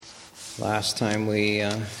Last time we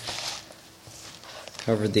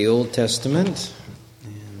covered the Old Testament,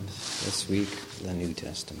 and this week the New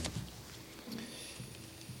Testament.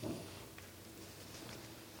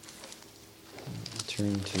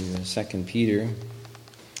 Turn to 2 Peter.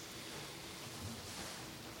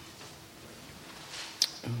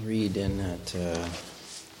 I'll read in at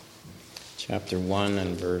chapter 1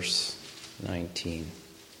 and verse 19.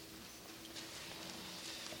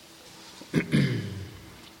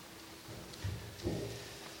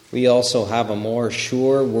 We also have a more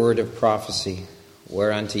sure word of prophecy,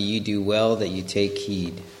 whereunto ye do well that you take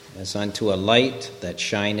heed, as unto a light that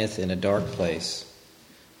shineth in a dark place,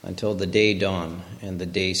 until the day dawn and the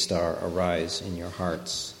day star arise in your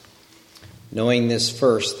hearts. Knowing this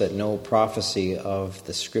first, that no prophecy of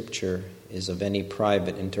the Scripture is of any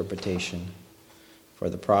private interpretation. For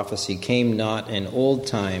the prophecy came not in old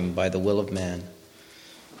time by the will of man,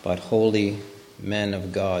 but holy men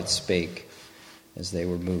of God spake, as they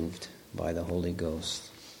were moved by the Holy Ghost.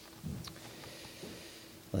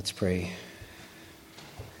 Let's pray.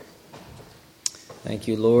 Thank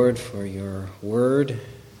you, Lord, for your word,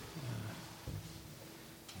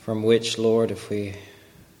 from which, Lord, if we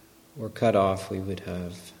were cut off, we would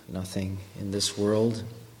have nothing in this world.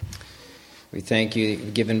 We thank you that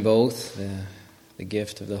you've given both the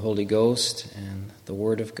gift of the Holy Ghost and the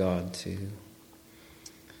Word of God to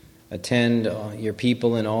attend your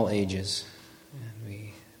people in all ages.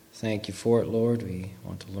 Thank you for it, Lord. We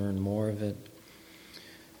want to learn more of it.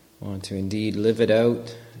 We want to indeed live it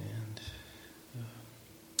out and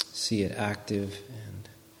see it active, and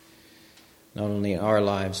not only in our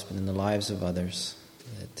lives, but in the lives of others,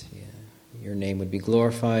 that your name would be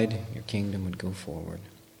glorified, your kingdom would go forward.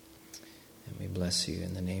 And we bless you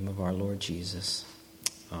in the name of our Lord Jesus.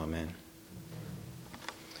 Amen.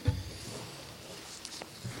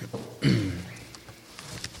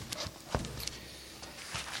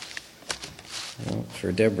 Well,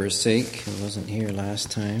 for Deborah's sake, who wasn't here last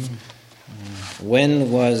time,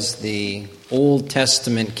 when was the Old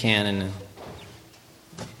Testament canon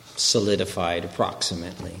solidified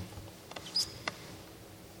approximately?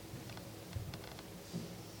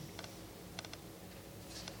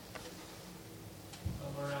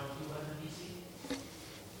 Around 200 BC?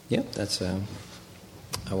 Yep, that's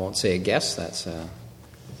I won't say a guess, that's a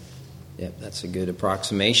good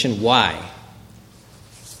approximation. Why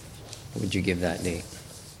would you give that date?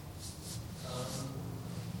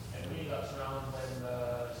 I believe that's around when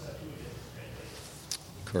the Septuagint was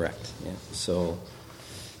translated. Correct, yeah. So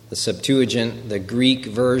the Septuagint, the Greek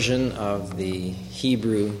version of the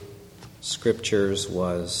Hebrew scriptures,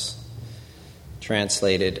 was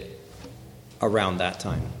translated around that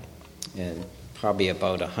time, and probably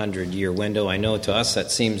about 100-year window. I know to us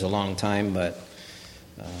that seems a long time, but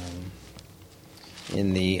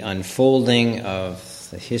in the unfolding of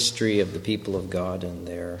the history of the people of God and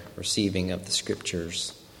their receiving of the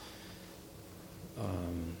Scriptures,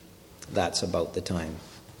 that's about the time.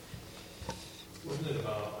 Wasn't it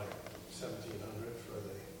about like 1700 for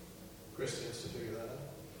the Christians to figure that out?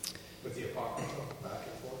 With the Apocrypha back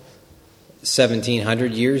and forth?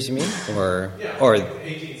 1700 years, you mean? Or, yeah, or like the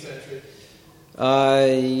 18th century.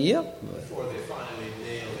 Yep. Before they finally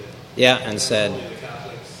nailed it. Yeah, and said only the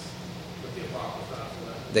Catholics with the Apocrypha after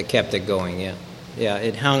that. they kept it going, yeah. Yeah,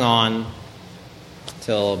 it hung on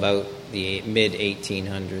till about the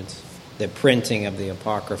mid-1800s. The printing of the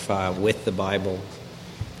Apocrypha with the Bible,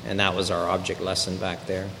 and that was our object lesson back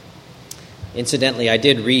there. Incidentally, I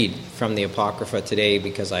did read from the Apocrypha today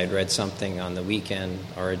because I had read something on the weekend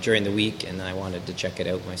or during the week, and I wanted to check it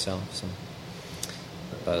out myself. So,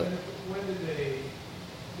 but when did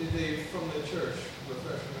they from the church,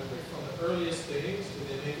 refresh my memory, from the earliest days, did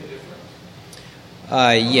they make a difference?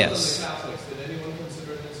 yes. Other than the Catholics, did anyone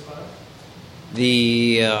consider it inspired?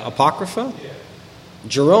 The Apocrypha? Yeah.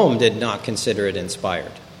 Jerome did not consider it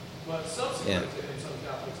inspired. But subsequent to him, some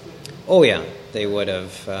Catholics did. Oh, yeah. They would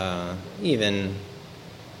have, even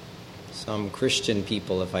some Christian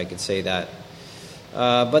people, if I could say that.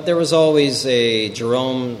 But there was always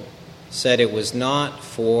Jerome said it was not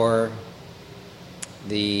for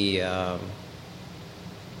the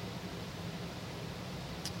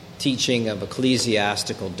teaching of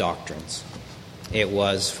ecclesiastical doctrines. It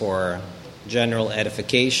was for general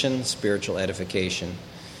edification, spiritual edification.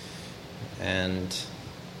 And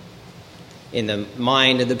in the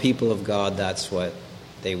mind of the people of God, that's what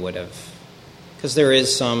they would have. Because there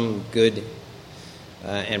is some good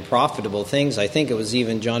and profitable things. I think it was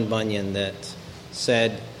even John Bunyan that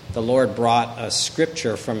said the Lord brought a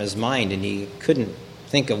scripture from his mind and he couldn't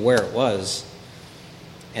think of where it was.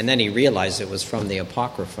 And then he realized it was from the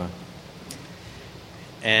Apocrypha.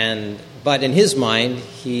 But in his mind,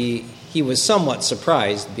 he was somewhat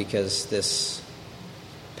surprised because this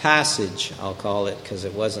passage, I'll call it, because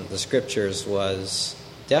it wasn't the Scriptures, was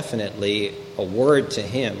definitely a word to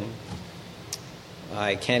him.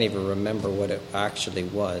 I can't even remember what it actually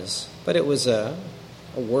was, but it was a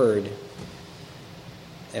word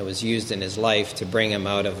that was used in his life to bring him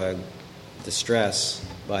out of a distress.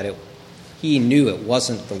 But he knew it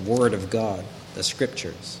wasn't the Word of God, the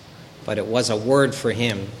Scriptures, but it was a word for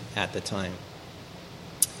him at the time.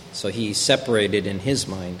 So he separated in his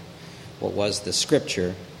mind what was the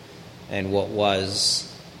Scripture and what was,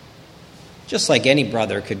 just like any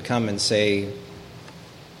brother could come and say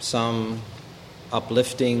some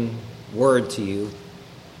uplifting word to you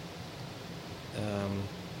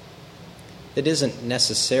that isn't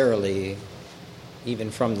necessarily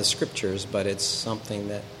even from the Scriptures, but it's something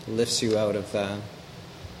that lifts you out of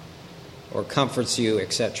or comforts you,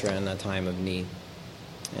 etc., in a time of need.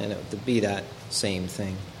 And it would be that same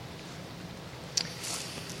thing.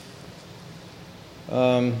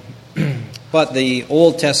 But the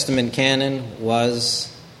Old Testament canon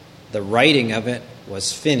the writing of it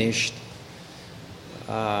was finished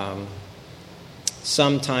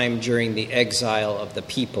sometime during the exile of the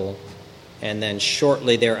people, and then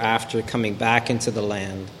shortly thereafter coming back into the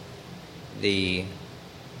land, the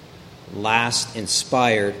last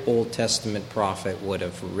inspired Old Testament prophet would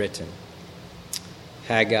have written.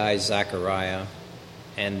 Haggai, Zechariah,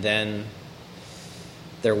 and then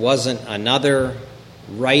there wasn't another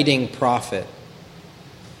writing prophet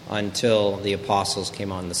until the apostles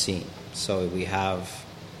came on the scene. So we have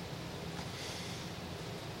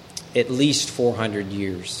at least 400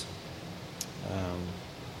 years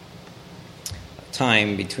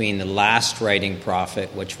time between the last writing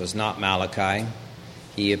prophet, which was not Malachi.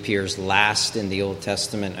 He appears last in the Old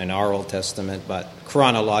Testament, in our Old Testament, but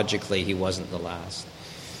chronologically he wasn't the last.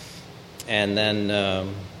 And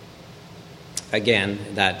then again,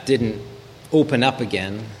 that didn't open up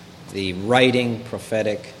again the writing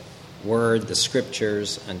prophetic word, the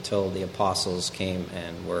Scriptures, until the apostles came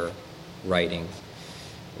and were writing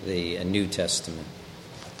the New Testament.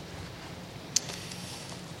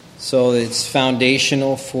 So it's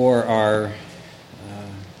foundational for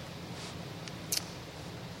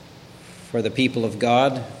for the people of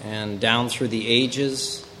God, and down through the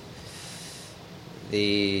ages,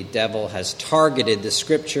 the devil has targeted the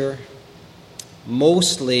Scripture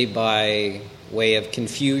mostly by way of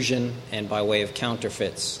confusion and by way of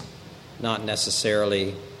counterfeits, not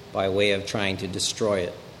necessarily by way of trying to destroy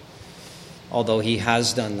it. Although he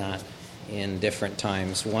has done that in different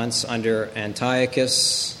times. Once under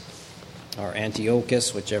Antiochus, or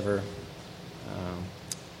Antiochus, whichever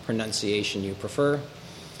pronunciation you prefer.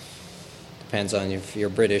 Depends on if you're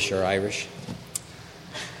British or Irish.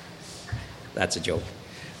 That's a joke.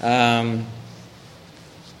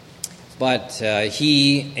 But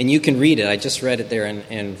he, and you can read it, I just read it there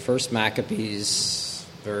in 1 Maccabees,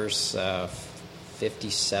 verse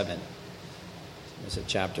 57. Is it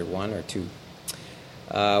chapter 1 or 2?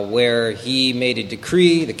 Where he made a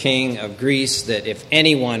decree, the king of Greece, that if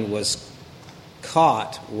anyone was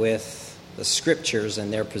caught with the Scriptures in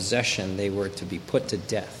their possession, they were to be put to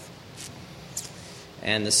death.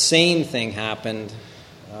 And the same thing happened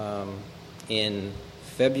in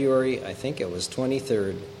February, I think it was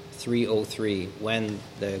 23rd, 303, when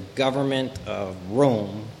the government of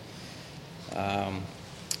Rome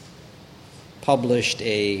published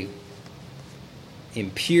a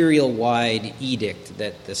imperial-wide edict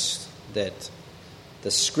that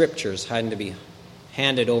the Scriptures had to be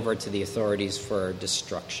handed over to the authorities for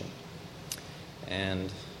destruction. And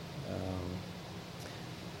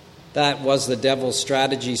that was the devil's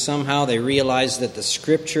strategy. Somehow they realized that the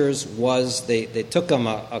Scriptures was, they took them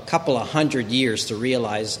a couple of hundred years to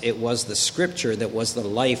realize it was the Scripture that was the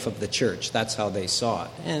life of the church. That's how they saw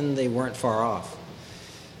it. And they weren't far off.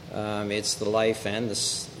 It's the life and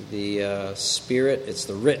the Spirit. It's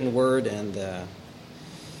the written word and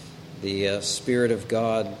the Spirit of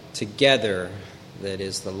God together that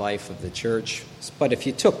is the life of the church. But if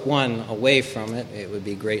you took one away from it, it would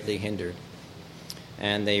be greatly hindered.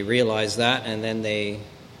 And they realized that, and then they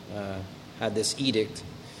had this edict.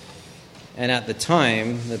 And at the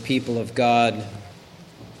time, the people of God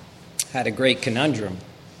had a great conundrum.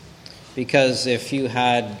 Because if you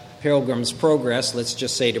had Pilgrim's Progress, let's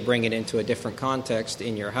just say to bring it into a different context,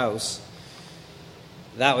 in your house,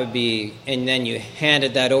 that would be, and then you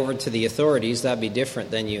handed that over to the authorities, that would be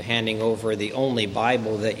different than you handing over the only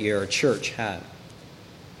Bible that your church had.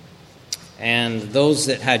 And those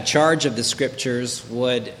that had charge of the Scriptures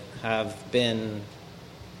would have been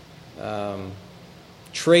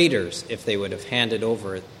traitors if they would have handed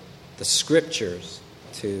over the scriptures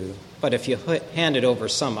to... But if you handed over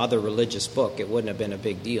some other religious book, it wouldn't have been a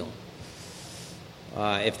big deal.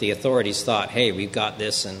 If the authorities thought, hey, we've got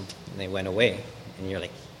this, and they went away, and you're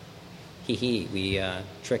like, we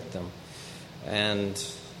tricked them. And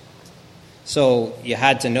so you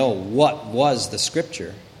had to know what was the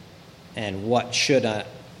scripture and what should I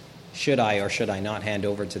or should I not hand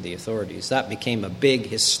over to the authorities. That became a big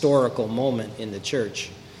historical moment in the church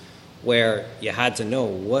where you had to know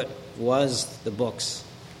what was the books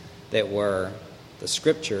that were the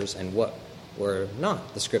scriptures and what were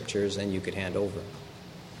not the scriptures, and you could hand over.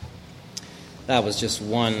 That was just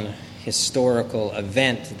one historical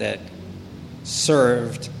event that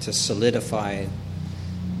served to solidify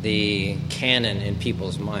the canon in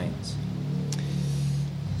people's minds.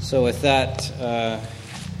 So with that,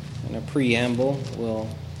 in a preamble, we'll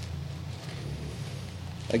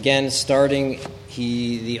again starting.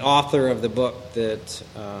 The author of the book that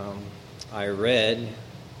I read,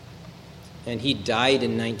 and he died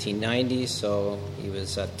in 1990, so he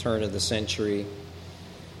was at the turn of the century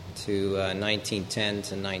to 1910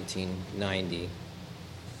 to 1990.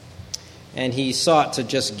 And he sought to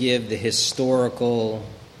just give the historical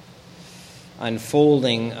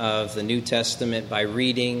unfolding of the New Testament by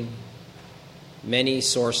reading many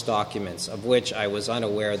source documents, of which I was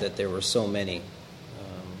unaware that there were so many.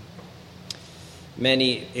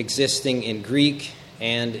 Many existing in Greek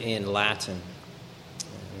and in Latin.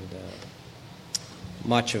 And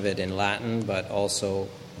much of it in Latin, but also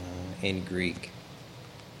in Greek.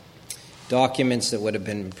 Documents that would have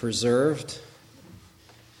been preserved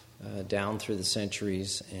down through the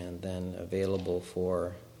centuries and then available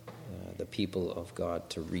for the people of God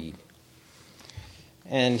to read.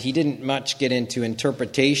 And he didn't much get into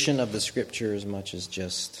interpretation of the scripture as much as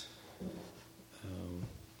just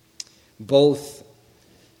both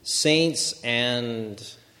saints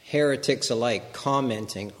and heretics alike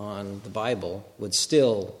commenting on the Bible would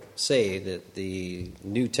still say that the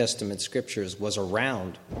New Testament scriptures was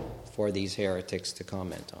around for these heretics to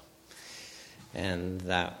comment on. And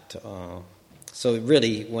that, so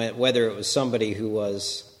really, whether it was somebody who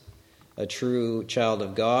was a true child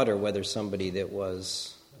of God or whether somebody that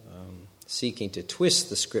was seeking to twist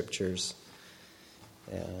the scriptures,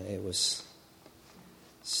 it was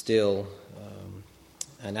still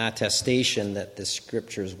an attestation that the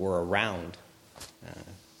scriptures were around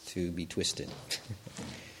to be twisted.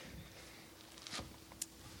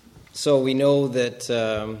 So we know that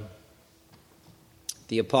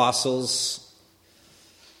the apostles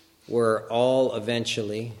were all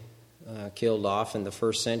eventually killed off in the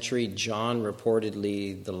first century. John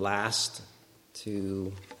reportedly the last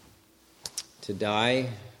to die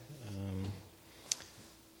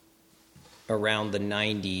around the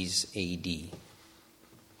 90s AD,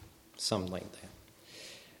 something like that.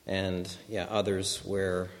 And others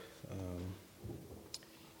were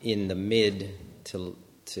in the mid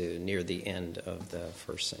to near the end of the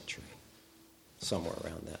first century, somewhere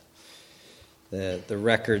around that. The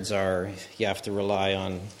records are, you have to rely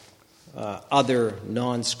on other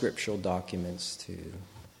non-scriptural documents to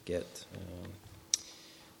get,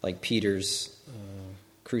 like Peter's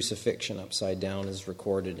crucifixion upside down is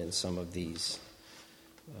recorded in some of these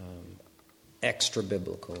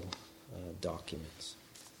extra-biblical documents.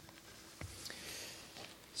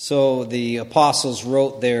 So the apostles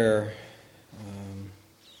wrote their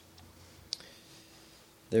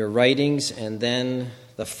writings, and then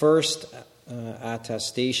the first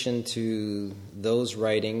attestation to those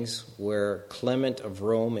writings were Clement of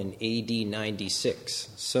Rome in AD 96.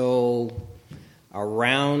 So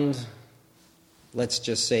around, let's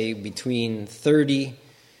just say, between 30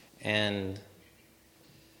 and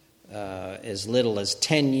as little as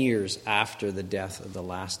 10 years after the death of the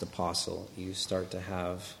last apostle, you start to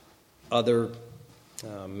have other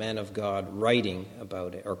men of God writing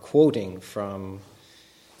about it, or quoting from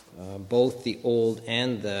both the Old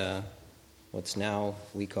and the what's now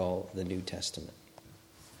we call the New Testament.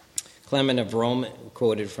 Clement of Rome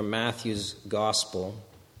quoted from Matthew's Gospel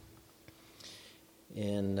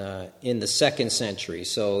in the 2nd century.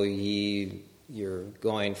 So you're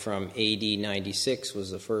going from AD 96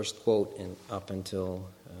 was the first quote, and up until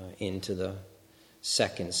into the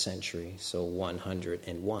 2nd century. So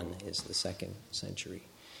 101 is the 2nd century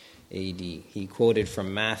AD. He quoted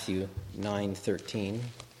from Matthew 9:13,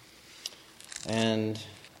 and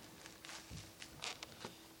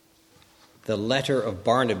the letter of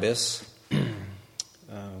Barnabas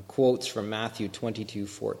quotes from Matthew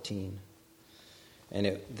 22:14,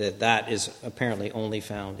 and that is apparently only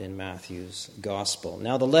found in Matthew's Gospel.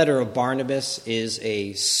 Now, the letter of Barnabas is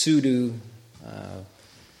a pseudo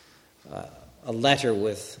a letter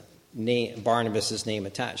with Barnabas' name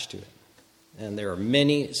attached to it. And there are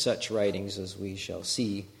many such writings, as we shall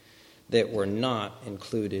see, that were not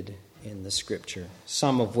included in the Scripture,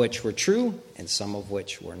 some of which were true and some of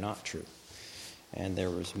which were not true. And there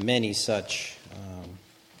was many such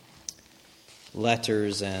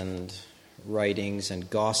letters and writings and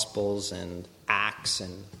gospels and acts,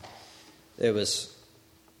 and it was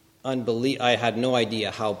I had no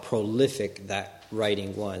idea how prolific that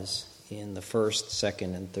writing was in the 1st,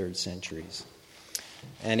 2nd, and 3rd centuries.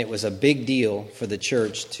 And it was a big deal for the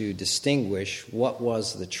church to distinguish what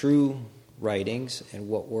was the true writings and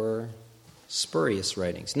what were spurious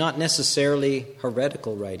writings. Not necessarily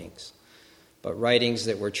heretical writings, but writings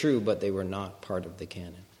that were true, but they were not part of the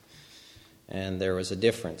canon. And there was a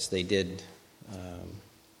difference. They did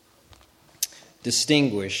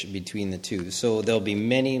distinguish between the two. So there'll be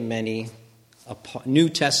many, many New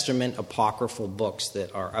Testament apocryphal books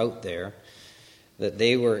that are out there that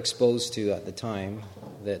they were exposed to at the time,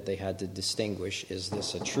 that they had to distinguish, is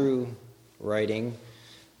this a true writing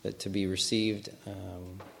that to be received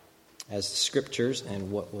as the Scriptures,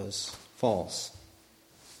 and what was false.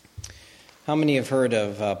 How many have heard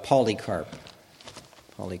of Polycarp?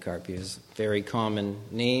 Polycarp is a very common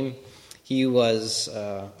name. He was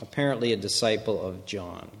apparently a disciple of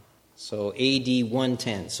John. So AD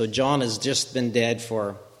 110. So John has just been dead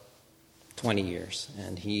for 20 years,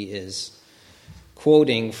 and he is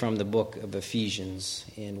quoting from the book of Ephesians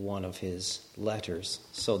in one of his letters.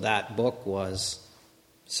 So that book was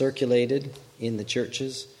circulated in the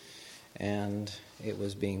churches, and it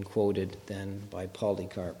was being quoted then by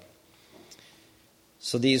Polycarp.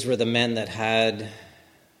 So these were the men that had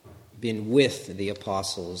been with the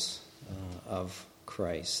apostles of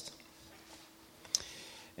Christ.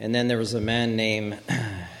 And then there was a man named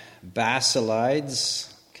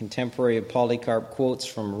Basilides, contemporary of Polycarp, quotes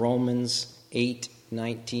from Romans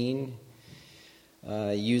 8:19,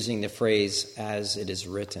 using the phrase, as it is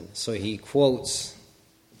written. So he quotes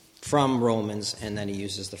from Romans, and then he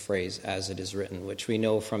uses the phrase, as it is written, which we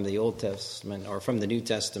know from the Old Testament, or from the New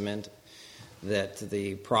Testament, that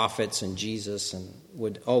the prophets and Jesus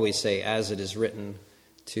would always say, as it is written,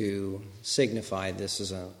 to signify this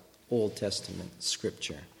is an Old Testament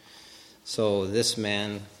scripture. So this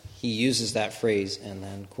man, he uses that phrase and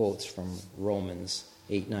then quotes from Romans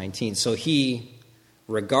 8:19. So he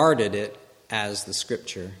regarded it as the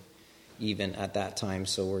scripture even at that time.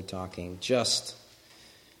 So we're talking just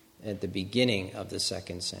at the beginning of the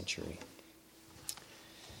 2nd century.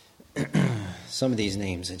 Some of these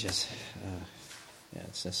names are just,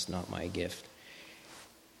 it's just not my gift.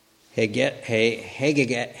 Hegesippus.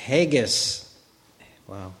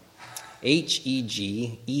 Wow.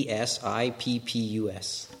 Hegesippus.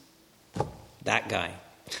 That guy.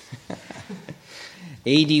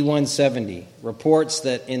 AD 170 reports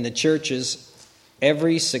that in the churches,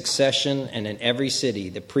 every succession and in every city,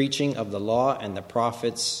 the preaching of the law and the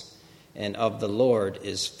prophets and of the Lord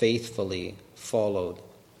is faithfully followed.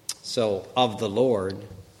 So, of the Lord,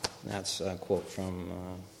 that's a quote from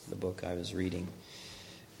the book I was reading,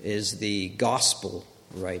 is the gospel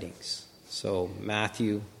writings. So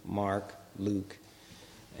Matthew, Mark, Luke,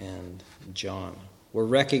 and John were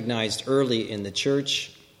recognized early in the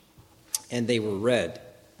church, and they were read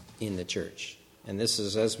in the church. And this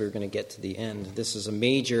is, as we're going to get to the end, this is a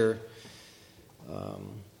major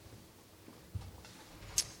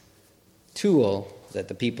tool that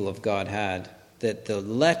the people of God had, that the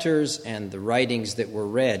letters and the writings that were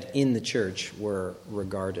read in the church were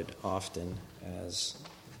regarded often as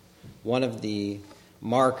one of the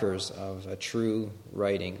markers of a true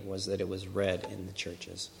writing, was that it was read in the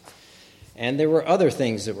churches. And there were other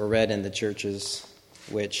things that were read in the churches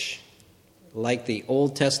which, like the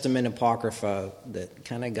Old Testament Apocrypha, that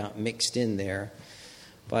kind of got mixed in there,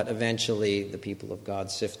 but eventually the people of God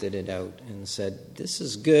sifted it out and said, this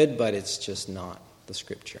is good, but it's just not the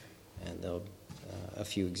Scripture. And there'll a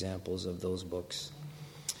few examples of those books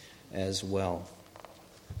as well.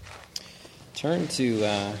 Turn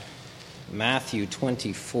to Matthew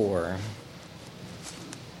 24.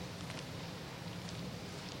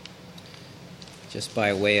 Just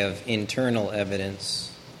by way of internal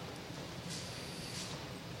evidence.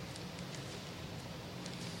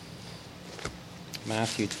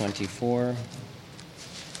 Matthew 24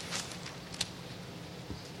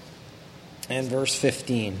 and verse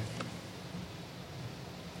 15.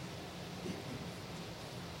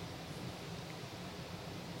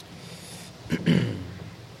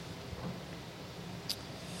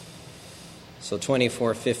 So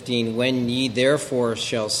 24:15, when ye therefore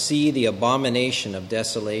shall see the abomination of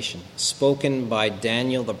desolation, spoken by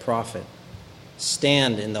Daniel the prophet,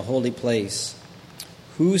 stand in the holy place.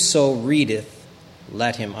 Whoso readeth,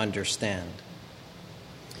 let him understand.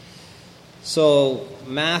 So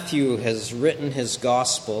Matthew has written his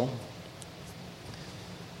gospel,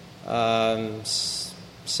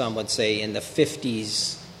 some would say in the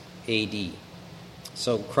 50s AD.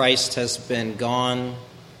 So Christ has been gone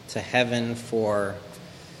to heaven for,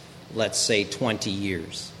 let's say, 20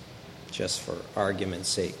 years, just for argument's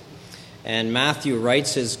sake. And Matthew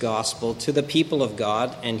writes his gospel to the people of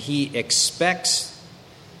God, and he expects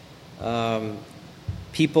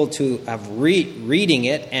people to have reading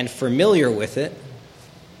it and familiar with it,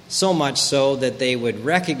 so much so that they would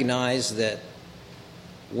recognize that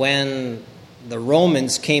when the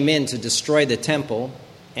Romans came in to destroy the temple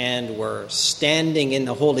and were standing in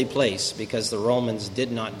the holy place, because the Romans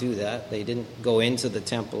did not do that. They didn't go into the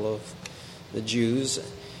temple of the Jews.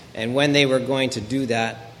 And when they were going to do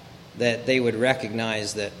that they would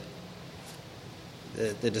recognize that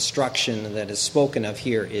the destruction that is spoken of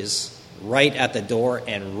here is right at the door,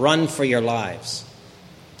 and run for your lives.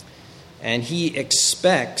 And he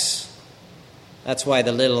expects, that's why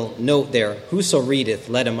the little note there, whoso readeth,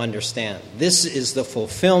 let him understand. This is the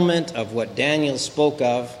fulfillment of what Daniel spoke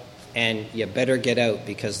of, and you better get out,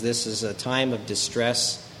 because this is a time of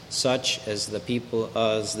distress such as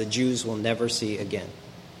the Jews will never see again.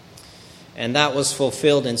 And that was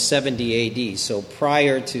fulfilled in 70 AD. So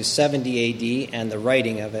prior to 70 AD and the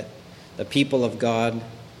writing of it, the people of God,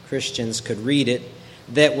 Christians, could read it,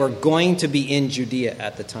 that were going to be in Judea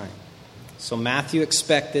at the time. So Matthew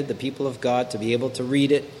expected the people of God to be able to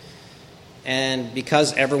read it. And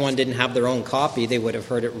because everyone didn't have their own copy, they would have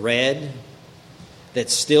heard it read, that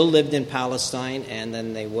still lived in Palestine, and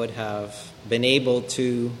then they would have been able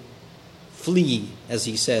to flee, as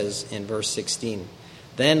he says in verse 16.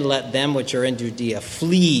 Then let them which are in Judea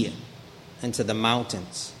flee into the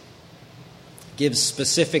mountains. Gives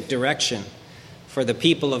specific direction for the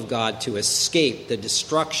people of God to escape the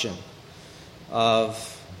destruction of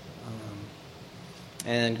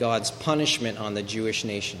and God's punishment on the Jewish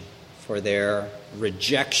nation for their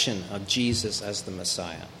rejection of Jesus as the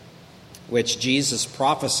Messiah, which Jesus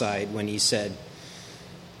prophesied when he said,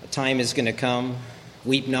 a time is going to come,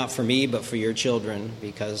 weep not for me, but for your children,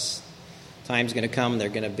 because time's going to come, they're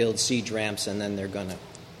going to build siege ramps, and then they're going to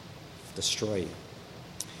destroy you.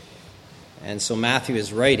 And so Matthew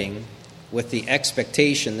is writing with the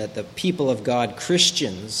expectation that the people of God,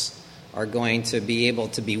 Christians, are going to be able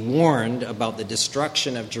to be warned about the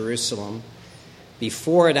destruction of Jerusalem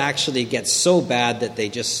before it actually gets so bad that they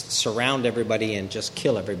just surround everybody and just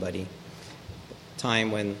kill everybody.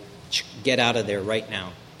 Time when, get out of there right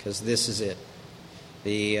now, because this is it.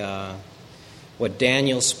 What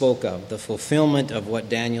Daniel spoke of, the fulfillment of what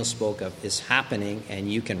Daniel spoke of is happening,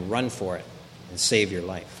 and you can run for it and save your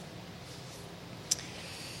life.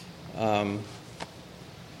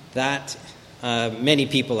 Many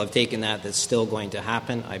people have taken that's still going to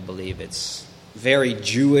happen. I believe it's very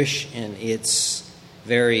Jewish and it's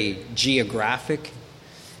very geographic.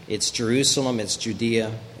 It's Jerusalem, it's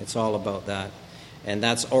Judea, it's all about that. And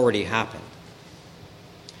that's already happened.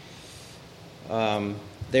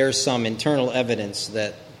 There's some internal evidence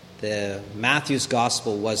that the Matthew's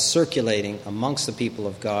gospel was circulating amongst the people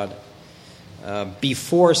of God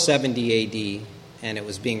before 70 AD, and it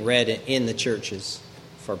was being read in the churches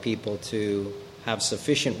for people to have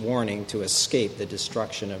sufficient warning to escape the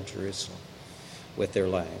destruction of Jerusalem with their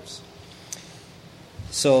lives.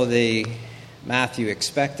 So Matthew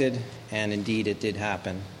expected, and indeed it did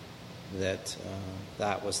happen, that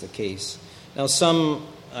was the case. Now some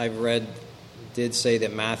I've read did say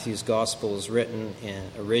that Matthew's gospel was written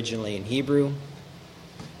originally in Hebrew.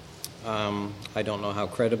 I don't know how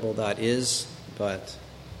credible that is, but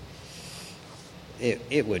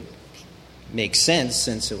it would make sense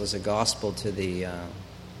since it was a gospel to the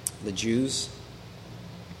Jews.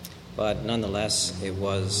 But nonetheless, it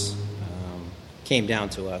came down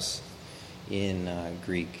to us in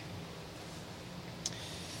Greek.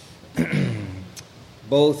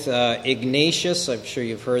 Both Ignatius, I'm sure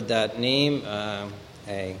you've heard that name,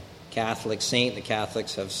 a Catholic saint. The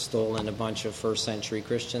Catholics have stolen a bunch of first century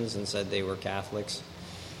Christians and said they were Catholics.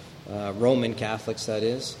 Roman Catholics, that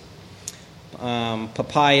is.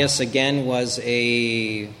 Papias, again, was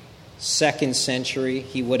a 2nd century.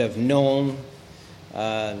 He would have known,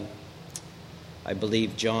 I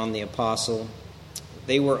believe, John the Apostle.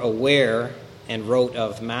 They were aware and wrote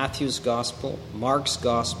of Matthew's gospel, Mark's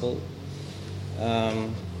gospel,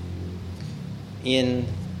 in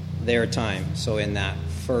their time. So in that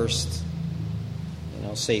first,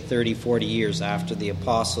 say 30, 40 years after the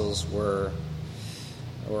apostles were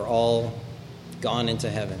all gone into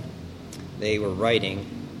heaven. they were writing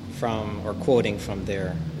from or quoting from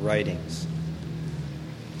their writings.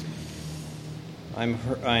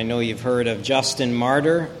 I know you've heard of Justin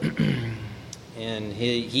Martyr, and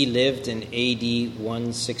he lived in AD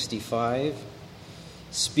 165,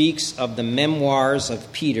 speaks of the memoirs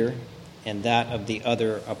of Peter and that of the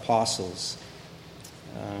other apostles,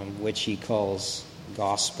 which he calls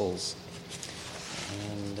Gospels.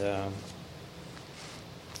 And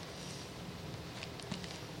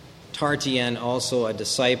Tertullian, also a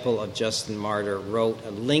disciple of Justin Martyr, wrote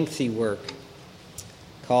a lengthy work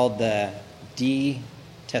called the De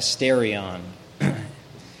Testerion.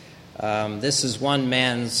 This is one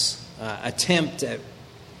man's attempt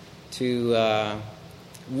to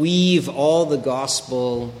weave all the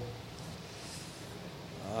gospel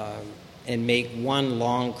and make one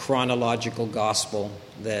long chronological gospel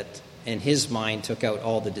that, in his mind, took out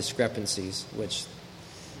all the discrepancies, which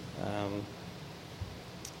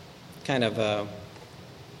kind of a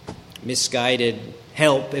misguided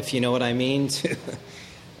help, if you know what I mean.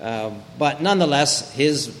 But nonetheless,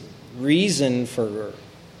 his reason for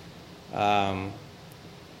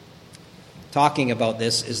talking about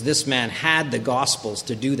this man had the Gospels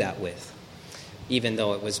to do that with, even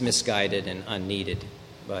though it was misguided and unneeded.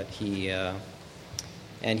 But he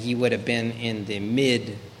would have been in the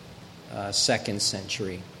mid 2nd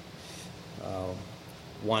century,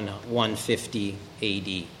 150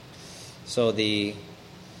 A.D. So they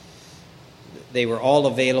were all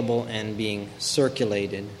available and being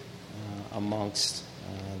circulated amongst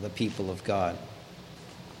the people of God.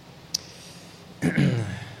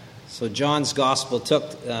 So John's Gospel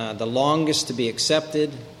took the longest to be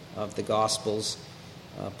accepted of the Gospels,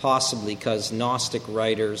 possibly because Gnostic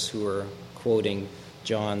writers who were quoting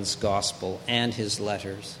John's Gospel and his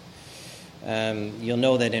letters. You'll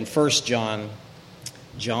know that in 1 John,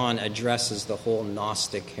 John addresses the whole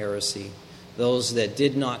Gnostic heresy, those that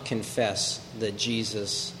did not confess that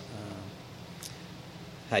Jesus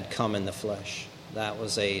had come in the flesh. That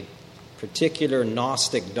was a particular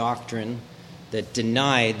Gnostic doctrine that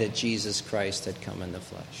denied that Jesus Christ had come in the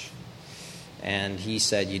flesh. And he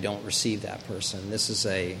said, you don't receive that person. This is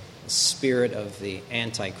a spirit of the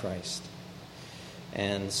Antichrist.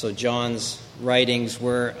 And so John's writings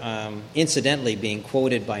were incidentally being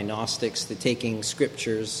quoted by Gnostics, taking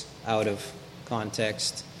scriptures out of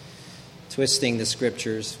context, twisting the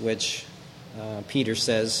scriptures, which Peter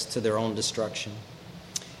says to their own destruction.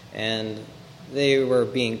 And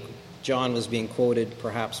John was being quoted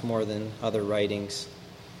perhaps more than other writings,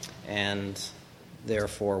 and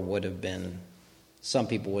therefore some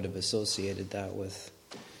people would have associated that with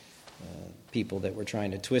people that were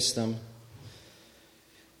trying to twist them.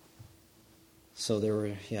 So there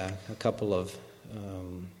were, a couple of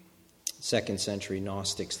 2nd century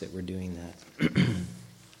Gnostics that were doing that.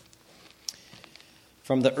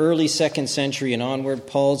 From the early 2nd century and onward,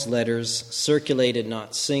 Paul's letters circulated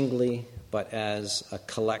not singly, but as a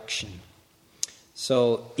collection.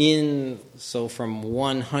 So from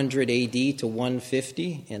 100 AD to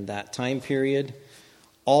 150, in that time period,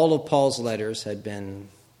 all of Paul's letters had been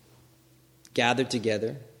gathered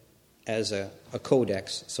together as a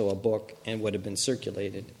codex, so a book, and would have been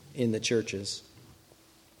circulated in the churches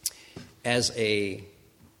as a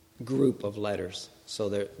group of letters. So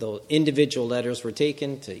the individual letters were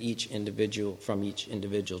taken to from each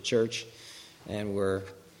individual church and were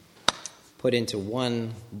put into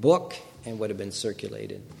one book and would have been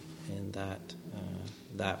circulated in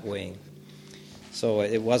that way. So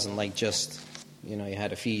it wasn't like just, you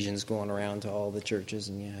had Ephesians going around to all the churches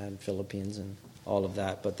and you had Philippians and all of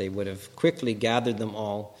that, but they would have quickly gathered them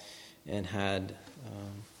all and had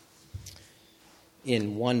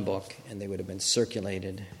in one book, and they would have been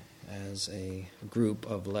circulated as a group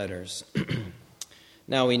of letters.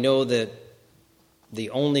 Now we know that the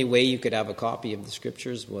only way you could have a copy of the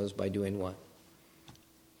scriptures was by doing what?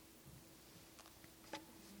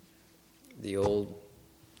 The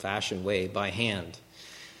old-fashioned way, by hand.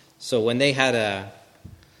 So when they had a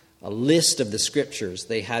list of the scriptures,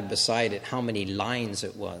 they had beside it how many lines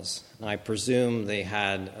it was. And I presume they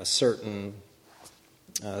had a certain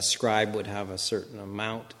scribe would have a certain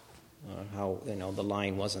amount. How the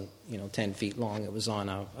line wasn't 10 feet long; it was on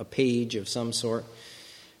a page of some sort,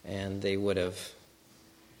 and they would have,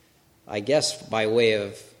 I guess, by way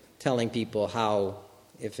of telling people how,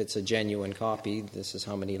 if it's a genuine copy, this is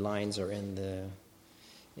how many lines are in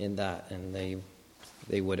that, and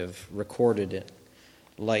they would have recorded it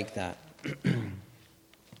like that.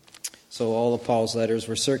 So all of Paul's letters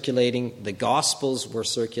were circulating. The Gospels were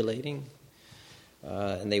circulating,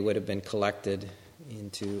 and they would have been collected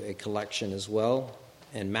into a collection as well.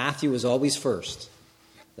 And Matthew was always first,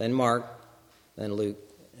 then Mark, then Luke,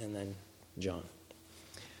 and then John.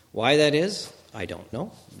 Why that is, I don't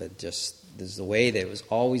know, but just this is the way that it was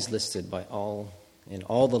always listed by all, in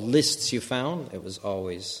all the lists you found, it was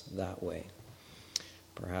always that way.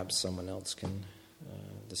 Perhaps someone else can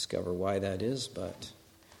discover why that is, but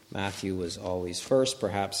Matthew was always first.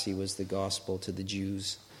 Perhaps he was the gospel to the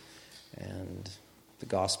Jews, and the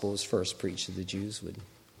gospel was first preached to the Jews would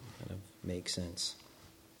kind of make sense.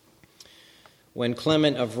 When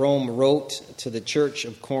Clement of Rome wrote to the church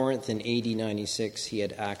of Corinth in AD 96, he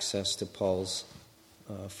had access to Paul's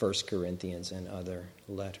 1 Corinthians and other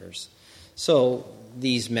letters. So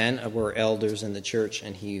these men were elders in the church,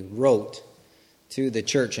 and he wrote to the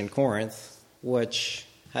church in Corinth, which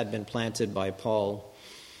had been planted by Paul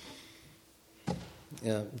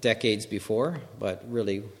decades before, but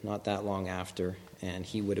really not that long after. And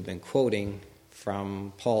he would have been quoting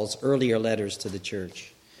from Paul's earlier letters to the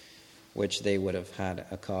church, which they would have had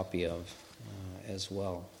a copy of as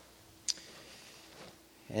well.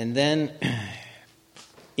 And then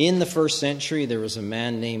in the first century, there was a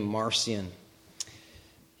man named Marcion.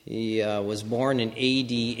 He was born in AD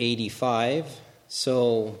 85,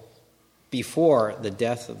 so before the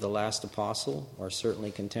death of the last apostle, or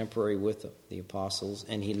certainly contemporary with the apostles,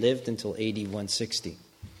 and he lived until AD 160.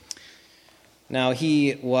 Now,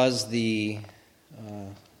 he was the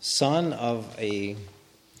son of a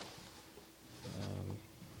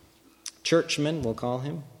churchman, we'll call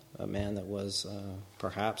him, a man that was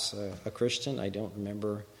perhaps a Christian. I don't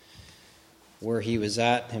remember where he was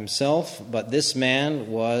at himself, but this man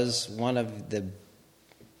was one of the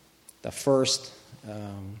first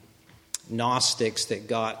Gnostics that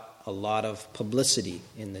got a lot of publicity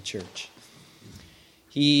in the church.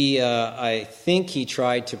 I think he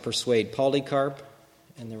tried to persuade Polycarp,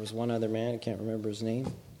 and there was one other man, I can't remember his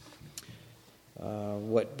name.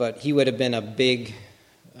 But he would have been a big...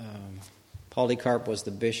 Polycarp was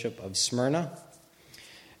the bishop of Smyrna,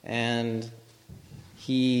 and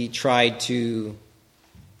he tried to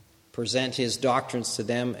present his doctrines to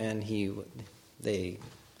them, and they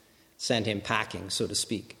sent him packing, so to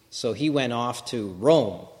speak. So he went off to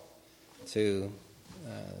Rome,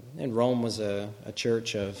 and Rome was a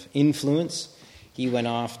church of influence. He went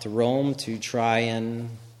off to Rome to try and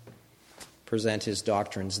present his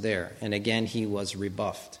doctrines there, and again he was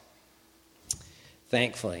rebuffed.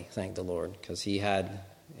 Thankfully, thank the Lord, because he had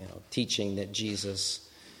teaching that Jesus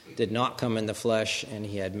did not come in the flesh, and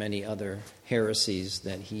he had many other heresies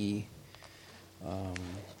that he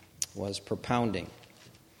was propounding.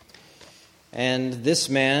 And this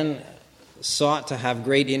man sought to have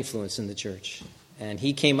great influence in the church, and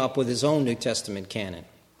he came up with his own New Testament canon.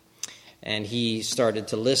 And he started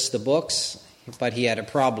to list the books, but he had a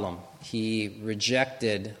problem. He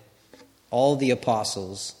rejected all the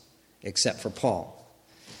apostles except for Paul.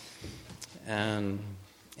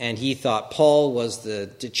 And he thought Paul was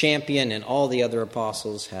the champion, and all the other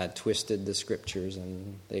apostles had twisted the scriptures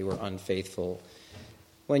and they were unfaithful.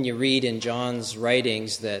 When you read in John's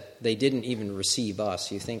writings that they didn't even receive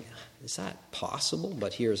us, you think, is that possible?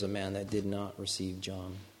 But here's a man that did not receive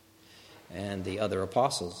John and the other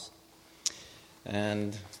apostles.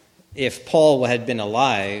 And if Paul had been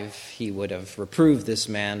alive, he would have reproved this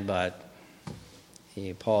man, but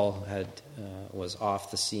Paul was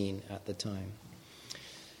off the scene at the time.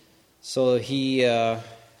 So he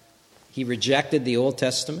rejected the Old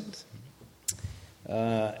Testament.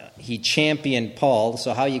 He championed Paul.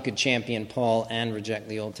 So how you could champion Paul and reject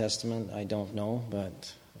the Old Testament, I don't know.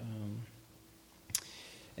 But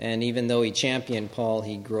and even though he championed Paul,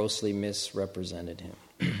 he grossly misrepresented him.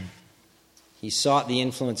 He sought the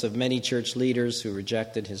influence of many church leaders who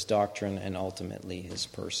rejected his doctrine and ultimately his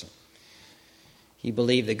person. He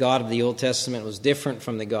believed the God of the Old Testament was different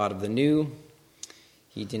from the God of the New.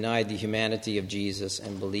 He denied the humanity of Jesus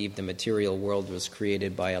and believed the material world was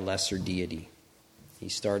created by a lesser deity. He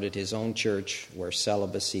started his own church where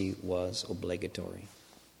celibacy was obligatory.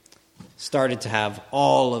 Started to have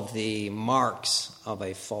all of the marks of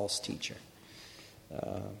a false teacher.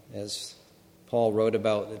 As Paul wrote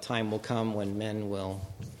about, the time will come when men will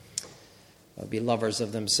be lovers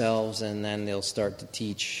of themselves, and then they'll start to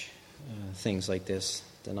teach things like this,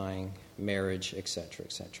 denying marriage, etc.,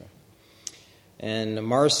 etc. And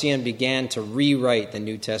Marcion began to rewrite the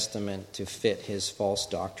New Testament to fit his false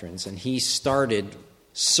doctrines, and he started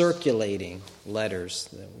circulating letters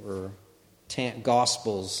that were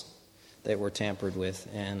gospels that were tampered with,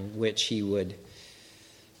 and which he would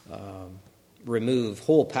remove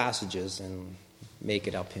whole passages and make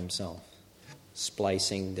it up himself,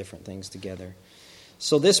 splicing different things together.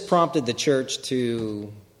 So this prompted the church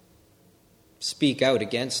to speak out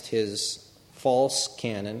against his false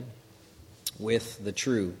canon, with the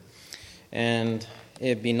true. And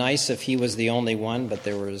it'd be nice if he was the only one, but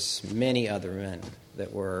there was many other men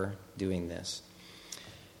that were doing this.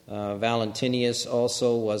 Valentinius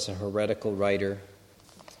also was a heretical writer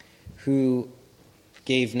who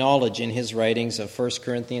gave knowledge in his writings of 1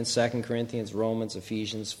 Corinthians, 2 Corinthians, Romans,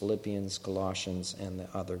 Ephesians, Philippians, Colossians, and the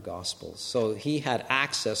other Gospels. So he had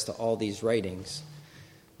access to all these writings,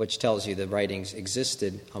 which tells you the writings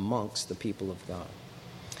existed amongst the people of God.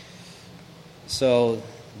 So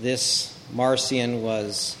this Marcion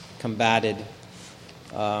was combated.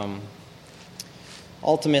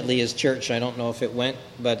 Ultimately, his church, I don't know if it went,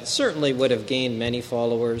 but it certainly would have gained many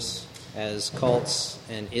followers, as cults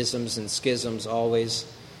and isms and schisms always,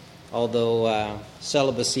 although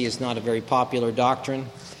celibacy is not a very popular doctrine.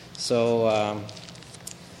 So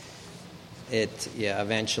it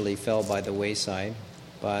eventually fell by the wayside,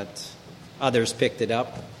 but others picked it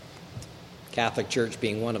up, Catholic Church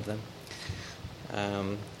being one of them,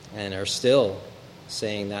 and are still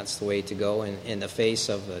saying that's the way to go in the face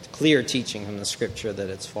of a clear teaching from the Scripture that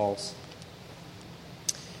it's false.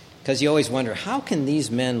 Because you always wonder, how can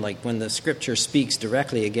these men, like when the Scripture speaks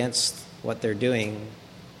directly against what they're doing,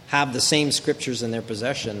 have the same Scriptures in their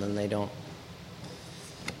possession and they don't?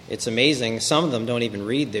 It's amazing. Some of them don't even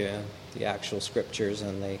read the actual Scriptures,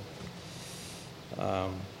 and they,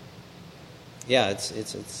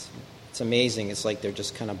 it's amazing. It's like they're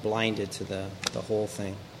just kind of blinded to the whole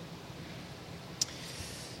thing.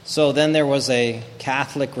 So then there was a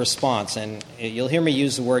Catholic response, and you'll hear me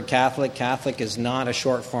use the word Catholic. Catholic is not a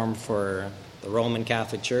short form for the Roman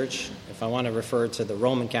Catholic Church. If I want to refer to the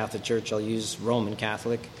Roman Catholic Church, I'll use Roman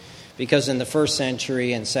Catholic, because in the 1st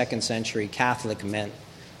century and 2nd century, Catholic meant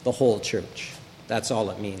the whole church. That's all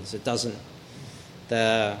it means. It doesn't,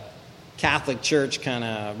 the Catholic Church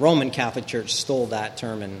Roman Catholic Church stole that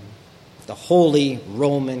term, and the Holy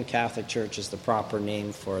Roman Catholic Church is the proper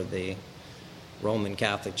name for the Roman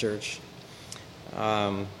Catholic Church,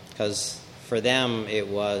 because for them it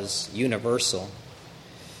was universal,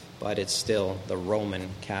 but it's still the Roman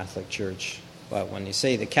Catholic Church. But when you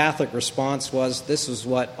say the Catholic response this was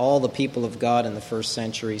what all the people of God in the 1st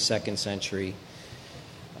century, 2nd century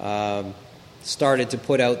started to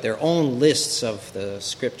put out their own lists of the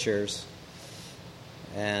Scriptures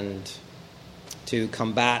and to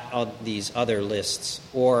combat these other lists,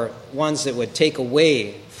 or ones that would take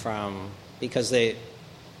away from, because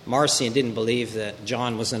Marcion didn't believe that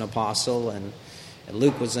John was an apostle and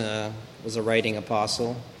Luke was a writing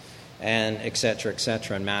apostle, and et cetera,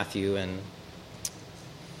 and Matthew, and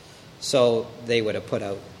so they would have put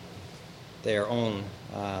out their own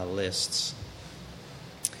lists.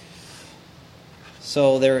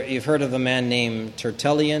 So you've heard of a man named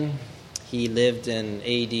Tertullian. He lived in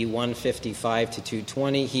AD 155 to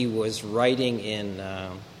 220. He was writing in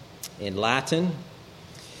Latin.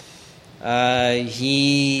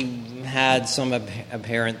 He had some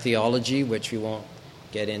apparent theology, which we won't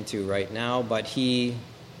get into right now, but he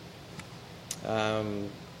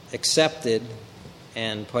accepted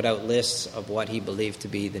and put out lists of what he believed to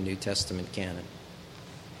be the New Testament canon.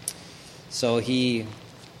 So he,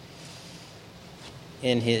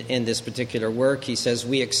 in this particular work, he says,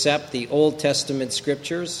 we accept the Old Testament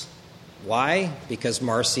Scriptures. Why? Because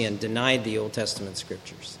Marcion denied the Old Testament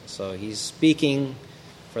Scriptures. So he's speaking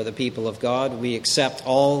for the people of God. We accept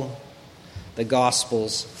all the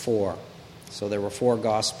Gospels 4. So there were 4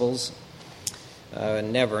 Gospels,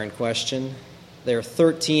 never in question. There are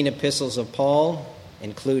 13 epistles of Paul,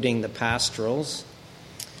 including the pastorals.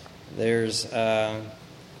 There's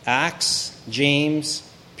Acts, James,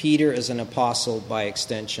 Peter is an apostle, by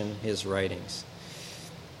extension, his writings.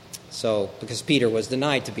 So, because Peter was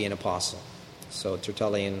denied to be an apostle. So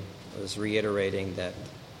Tertullian was reiterating that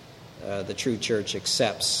the true church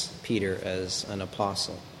accepts Peter as an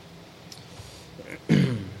apostle.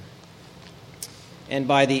 And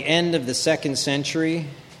by the end of the 2nd century,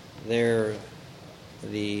 the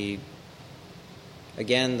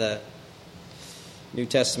New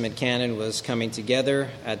Testament canon was coming together.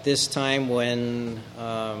 At this time, when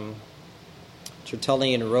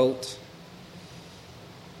Tertullian wrote,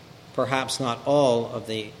 perhaps not all of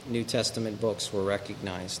the New Testament books were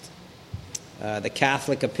recognized. The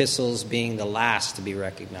Catholic epistles being the last to be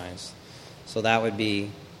recognized. So that would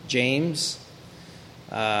be James,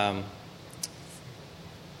 2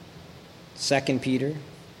 Peter,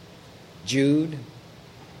 Jude,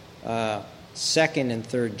 2nd and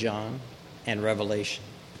 3rd John, and Revelation.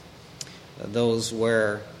 Those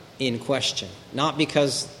were in question. Not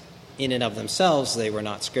because in and of themselves they were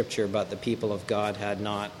not Scripture, but the people of God had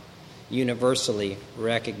not universally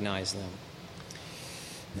recognized them.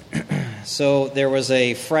 So there was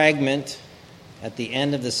a fragment at the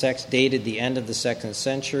end of dated the end of the 2nd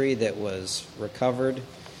century that was recovered.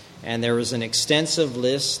 And there was an extensive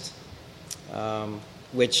list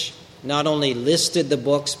which not only listed the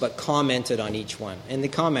books but commented on each one. And the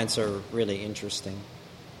comments are really interesting.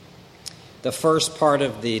 The first part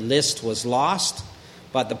of the list was lost,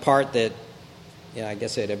 but the part that, I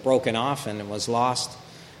guess it had broken off and it was lost.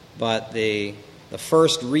 But the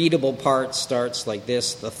first readable part starts like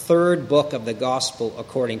this: the third book of the Gospel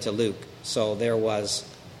according to Luke. So there was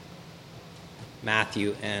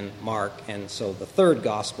Matthew and Mark, and so the third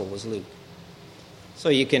Gospel was Luke. So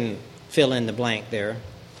you can fill in the blank there.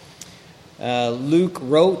 Luke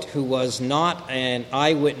wrote, who was not an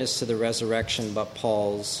eyewitness to the resurrection, but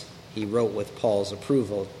he wrote with Paul's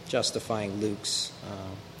approval, justifying Luke's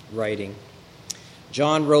writing.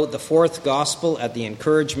 John wrote the fourth Gospel at the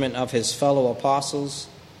encouragement of his fellow apostles,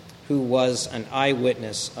 who was an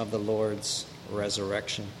eyewitness of the Lord's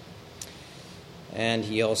resurrection. And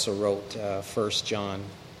he also wrote 1 John.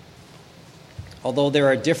 Although there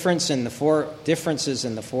are differences in the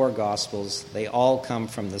four Gospels, they all come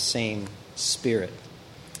from the same Spirit.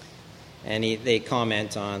 And they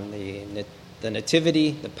comment on the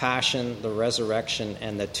nativity, the passion, the resurrection,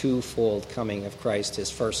 and the twofold coming of Christ, his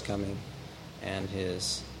first coming and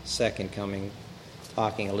his second coming,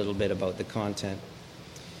 talking a little bit about the content.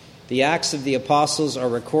 The Acts of the Apostles are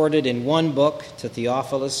recorded in one book to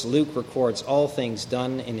Theophilus. Luke records all things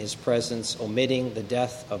done in his presence, omitting the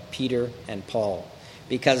death of Peter and Paul,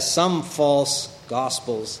 because some false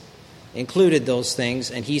Gospels included those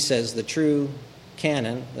things, and he says the true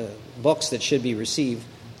canon, the books that should be received,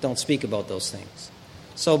 don't speak about those things.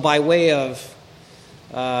 So by way of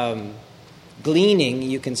gleaning,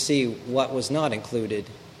 you can see what was not included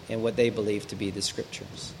in what they believe to be the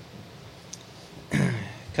Scriptures.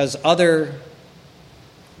 Because other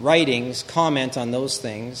writings comment on those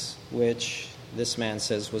things which this man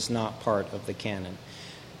says was not part of the canon.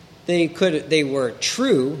 They were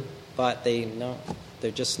true, but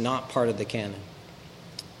they're just not part of the canon.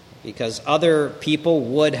 Because other people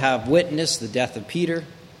would have witnessed the death of Peter,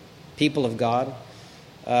 people of God,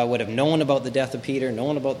 would have known about the death of Peter,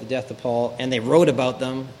 known about the death of Paul, and they wrote about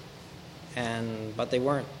them, but they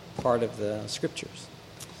weren't part of the Scriptures.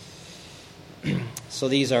 So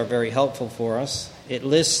these are very helpful for us. It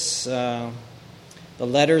lists the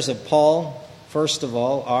letters of Paul, first of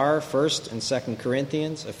all, are 1st and 2nd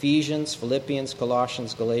Corinthians, Ephesians, Philippians,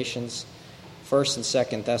 Colossians, Galatians, 1st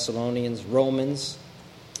and 2nd Thessalonians, Romans,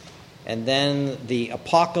 and then the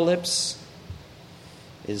Apocalypse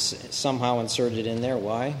is somehow inserted in there.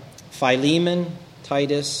 Why? Philemon,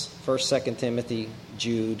 Titus, 1st, 2nd Timothy,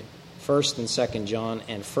 Jude, 1st and 2nd John,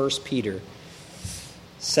 and 1st Peter.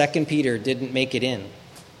 2nd Peter didn't make it in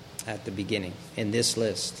at the beginning in this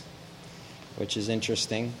list, which is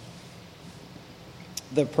interesting.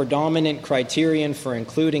 The predominant criterion for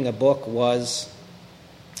including a book was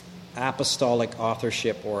apostolic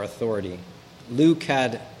authorship or authority. Luke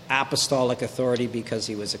had apostolic authority because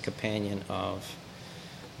he was a companion of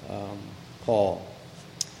Paul.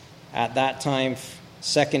 At that time,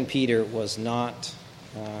 2 Peter was not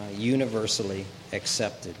universally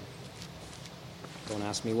accepted. Don't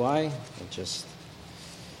ask me why. It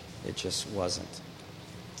just wasn't.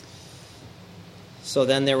 So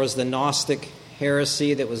then there was the Gnostic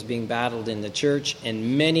heresy that was being battled in the church,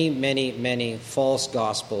 and many, many, many false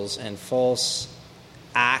gospels and false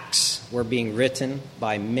acts were being written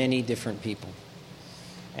by many different people.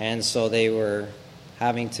 And so they were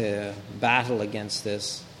having to battle against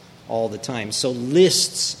this all the time. So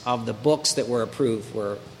lists of the books that were approved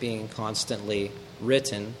were being constantly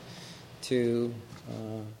written to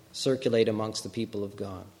circulate amongst the people of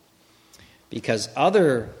God. Because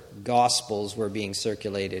other gospels were being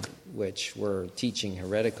circulated which were teaching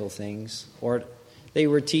heretical things, or they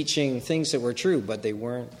were teaching things that were true, but they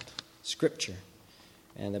weren't Scripture.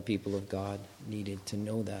 And the people of God needed to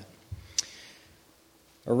know that.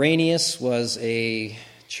 Irenaeus was a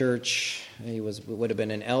church, would have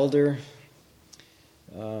been an elder.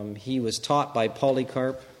 He was taught by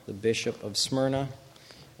Polycarp, the bishop of Smyrna,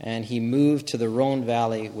 and he moved to the Rhone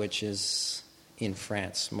Valley, which is in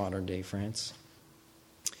France, modern-day France.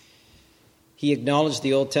 He acknowledged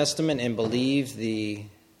the Old Testament and believed the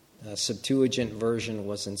Septuagint version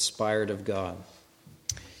was inspired of God,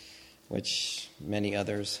 which many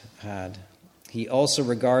others had. He also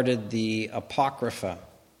regarded the Apocrypha,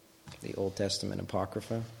 the Old Testament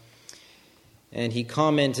Apocrypha, and he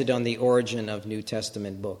commented on the origin of New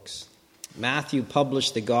Testament books. Matthew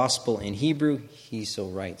published the gospel in Hebrew, he so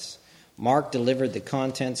writes. Mark delivered the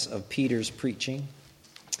contents of Peter's preaching.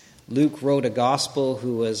 Luke wrote a gospel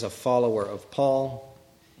who was a follower of Paul.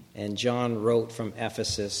 And John wrote from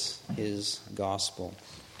Ephesus his gospel.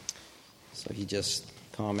 So he just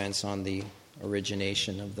comments on the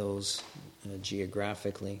origination of those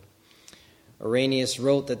geographically. Irenaeus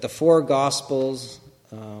wrote that the four gospels,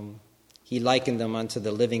 he likened them unto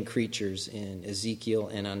the living creatures in Ezekiel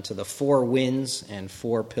and unto the four winds and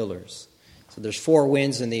four pillars. So there's four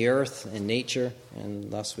winds in the earth and nature,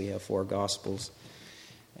 and thus we have four gospels.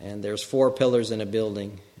 And there's four pillars in a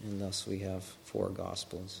building, and thus we have four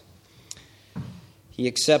gospels. He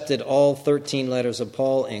accepted all 13 letters of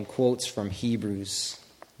Paul and quotes from Hebrews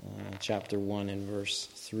chapter 1 and verse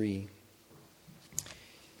 3.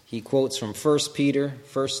 He quotes from 1 Peter,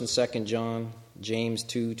 1st and 2nd John, James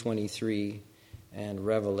 2:23, and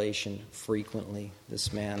Revelation frequently.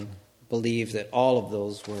 This man believed that all of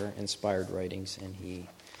those were inspired writings, and he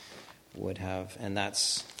would have. And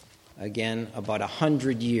that's, again, about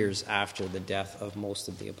 100 years after the death of most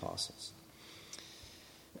of the apostles.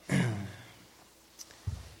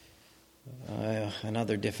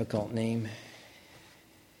 Another difficult name,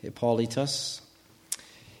 Hippolytus.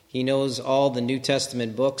 He knows all the New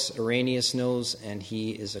Testament books, Irenaeus knows, and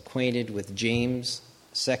he is acquainted with James,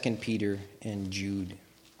 2 Peter, and Jude.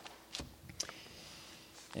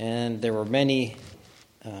 And there were many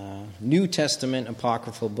New Testament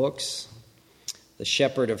apocryphal books. The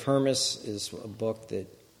Shepherd of Hermas is a book that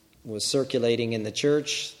was circulating in the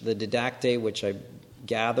church. The Didacte, which I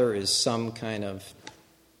gather is some kind of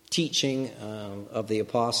teaching of the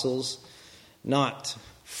apostles, not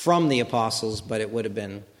from the apostles, but it would have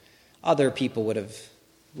been, other people would have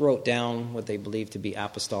wrote down what they believed to be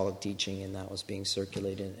apostolic teaching, and that was being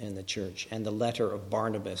circulated in the church. And the letter of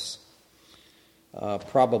Barnabas,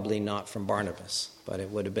 probably not from Barnabas, but it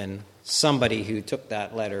would have been somebody who took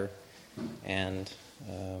that letter and,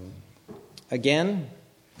 again,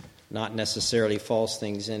 not necessarily false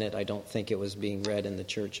things in it. I don't think it was being read in the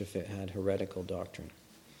church if it had heretical doctrine.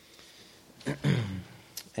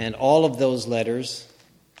 And all of those letters,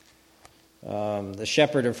 the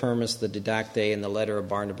Shepherd of Hermas, the Didacte, and the letter of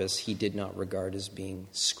Barnabas, he did not regard as being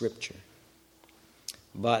scripture.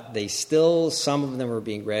 But they still, some of them were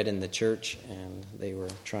being read in the church, and they were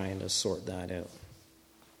trying to sort that out.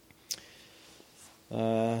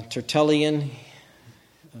 Tertullian,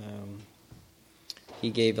 he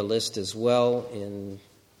gave a list as well in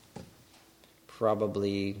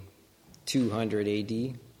probably 200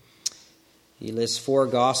 AD. He lists 4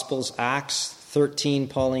 Gospels, Acts, 13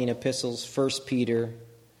 Pauline epistles, 1 Peter,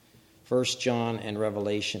 1 John, and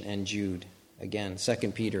Revelation, and Jude. Again,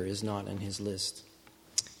 2 Peter is not in his list.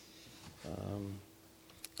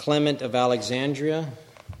 Clement of Alexandria,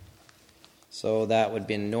 so that would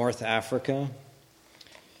be in North Africa,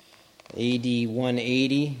 AD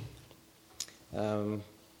 180.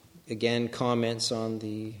 Again, comments on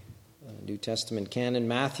the New Testament canon.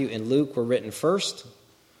 Matthew and Luke were written first.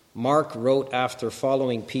 Mark wrote after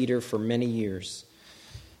following Peter for many years.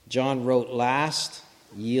 John wrote last,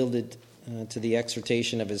 yielded to the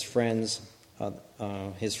exhortation of his friends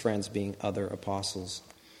being other apostles.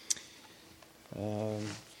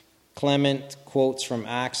 Clement quotes from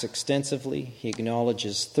Acts extensively. He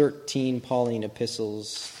acknowledges 13 Pauline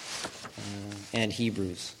epistles and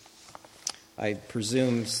Hebrews. I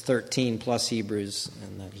presume 13 plus Hebrews,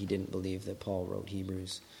 and that he didn't believe that Paul wrote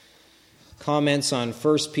Hebrews. Comments on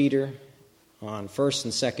 1 Peter, on 1st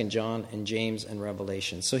and 2nd John, and James and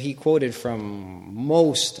Revelation. So he quoted from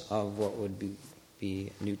most of what would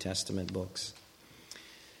be New Testament books.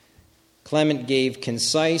 Clement gave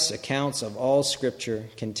concise accounts of all Scripture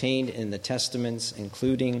contained in the Testaments,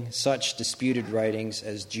 including such disputed writings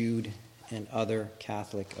as Jude and other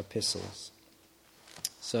Catholic epistles.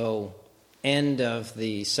 So, end of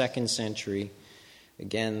the 2nd century,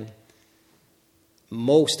 again,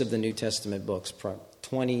 most of the New Testament books,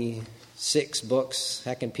 26 books,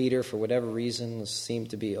 2 Peter, for whatever reason,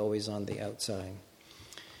 seemed to be always on the outside.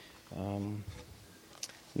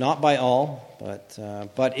 Not by all, but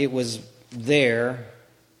it was there.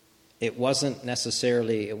 It wasn't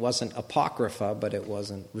Apocrypha, but it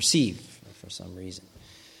wasn't received for some reason.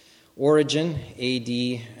 Origen,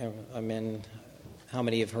 A.D., how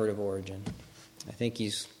many have heard of Origen? I think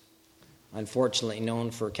he's unfortunately known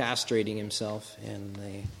for castrating himself,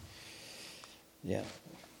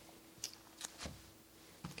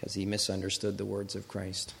 because he misunderstood the words of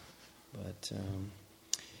Christ. But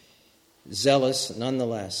zealous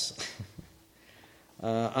nonetheless.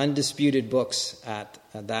 Undisputed books at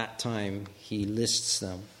that time, he lists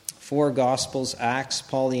them. 4 Gospels, Acts,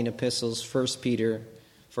 Pauline epistles, 1 Peter,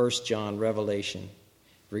 1 John, Revelation.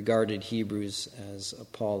 Regarded Hebrews as a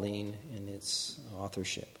Pauline in its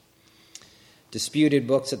authorship. Disputed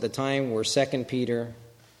books at the time were 2 Peter,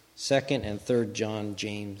 2nd and 3rd John,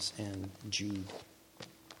 James, and Jude.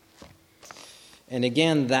 And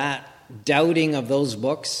again, that doubting of those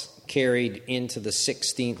books carried into the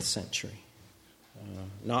 16th century.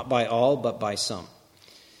 Not by all, but by some.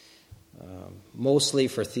 Mostly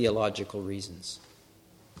for theological reasons.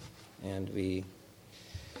 And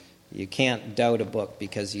you can't doubt a book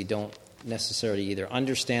because you don't necessarily either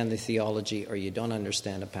understand the theology or you don't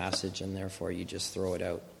understand a passage, and therefore you just throw it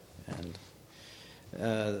out. And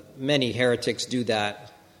many heretics do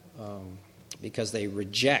that because they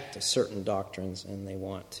reject certain doctrines and they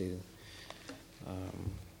want to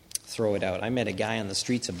throw it out. I met a guy on the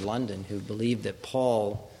streets of London who believed that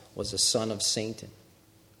Paul was a son of Satan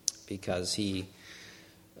because he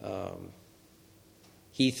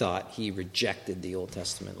thought he rejected the Old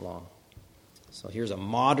Testament law. So here's a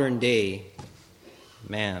modern day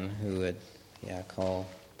man who would call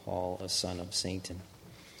Paul a son of Satan.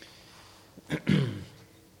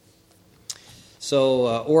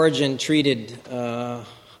 So Origen treated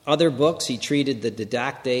other books. He treated the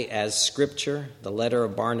Didactae as scripture, the letter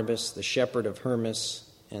of Barnabas, the shepherd of Hermas,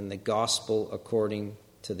 and the gospel according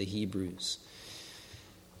to the Hebrews.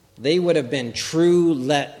 They would have been true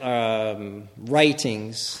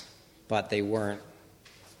writings, but they weren't.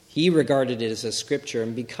 He regarded it as a scripture,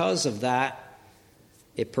 and because of that,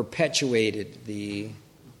 it perpetuated the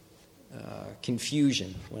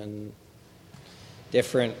confusion when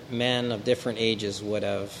different men of different ages would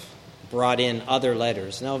have brought in other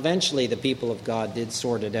letters. Now, eventually, the people of God did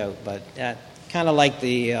sort it out, but that kind of like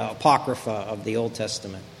the Apocrypha of the Old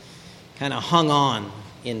Testament, kind of hung on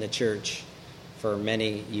in the church for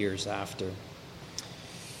many years after.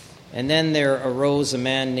 And then there arose a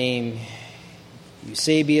man named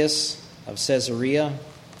Eusebius of Caesarea.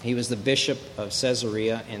 He was the bishop of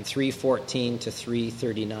Caesarea in 314 to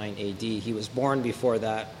 339 AD. He was born before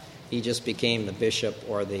that. He just became the bishop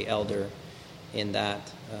or the elder in that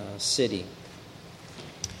city.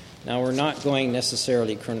 Now, we're not going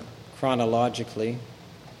necessarily chronologically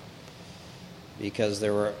because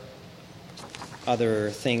there were other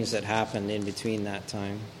things that happened in between that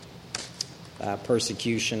time.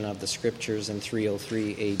 Persecution of the scriptures in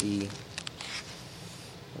 303 AD,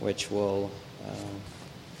 which we'll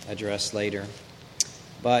address later.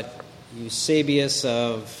 But Eusebius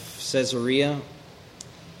of Caesarea,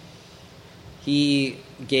 he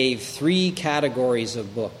gave 3 categories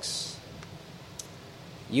of books,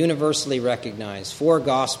 universally recognized: 4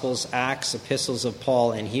 Gospels, Acts, Epistles of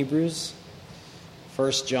Paul, and Hebrews,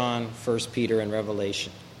 1 John, 1 Peter, and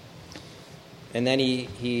Revelation. And then he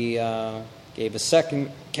gave a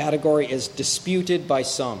second category as disputed by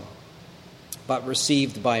some, but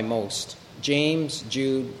received by most: James,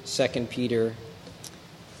 Jude, 2 Peter,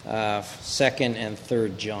 2nd and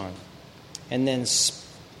 3rd John. And then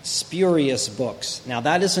spurious books. Now,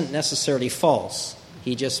 that isn't necessarily false.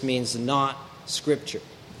 He just means not scripture.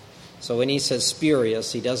 So when he says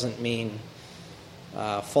spurious, he doesn't mean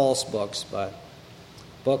false books, but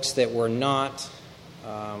books that were not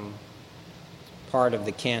part of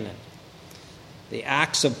the canon. The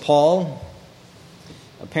Acts of Paul,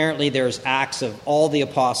 apparently there's Acts of all the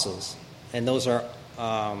apostles, and those are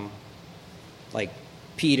like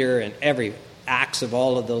Peter and every Acts of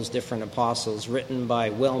all of those different apostles written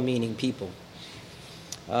by well-meaning people.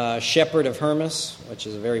 Shepherd of Hermas, which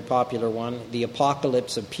is a very popular one. The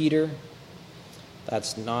Apocalypse of Peter,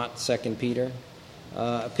 that's not 2 Peter.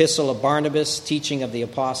 Epistle of Barnabas, teaching of the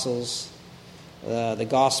apostles. The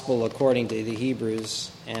Gospel according to the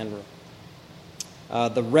Hebrews. And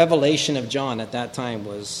the Revelation of John at that time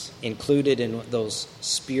was included in those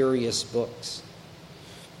spurious books,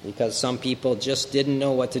 because some people just didn't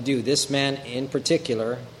know what to do. This man in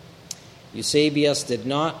particular, Eusebius, did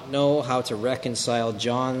not know how to reconcile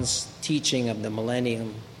John's teaching of the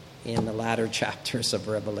millennium in the latter chapters of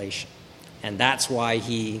Revelation. And that's why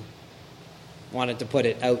he wanted to put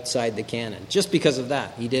it outside the canon. Just because of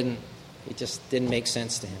that. It just didn't make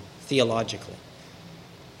sense to him theologically.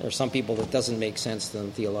 There are some people that doesn't make sense to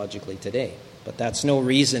them theologically today. But that's no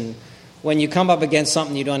reason. When you come up against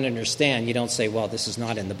something you don't understand, you don't say, well, this is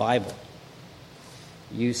not in the Bible.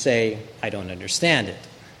 You say, I don't understand it.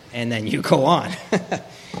 And then you go on.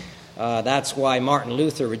 That's why Martin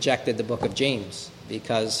Luther rejected the book of James,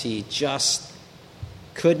 because he just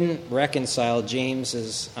couldn't reconcile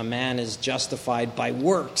James's "a man is justified by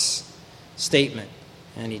works" statement.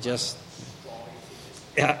 And he just,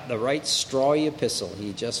 the right strawy epistle.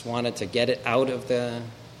 He just wanted to get it out of the,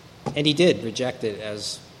 and he did reject it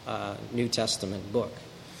as a New Testament book.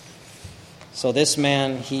 So this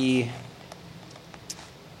man, he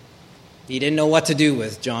didn't know what to do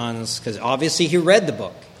with John's, because obviously he read the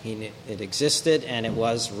book. It existed and it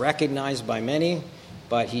was recognized by many,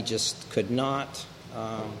 but he just could not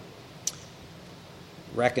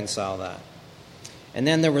reconcile that. And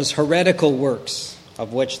then there was heretical works,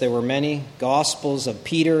 of which there were many. Gospels of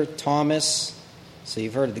Peter, Thomas. So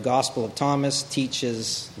you've heard of the Gospel of Thomas,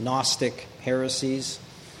 teaches Gnostic heresies.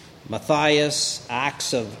 Matthias,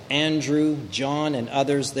 Acts of Andrew, John, and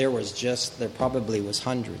others. There probably was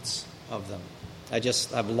hundreds of them.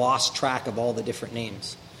 I've lost track of all the different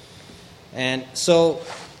names. And so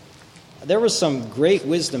there was some great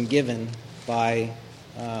wisdom given by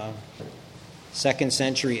second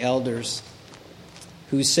century elders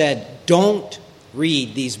who said, don't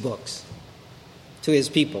read these books to his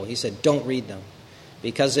people. He said, don't read them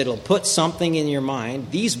because it'll put something in your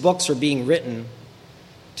mind. These books are being written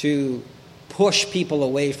to push people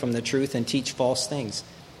away from the truth and teach false things.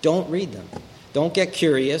 Don't read them. Don't get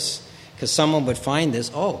curious, because someone would find this,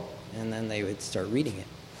 and then they would start reading it.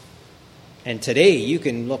 And today you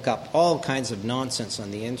can look up all kinds of nonsense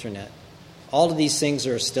on the internet. All of these things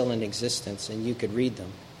are still in existence, and you could read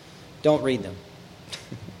them. Don't read them.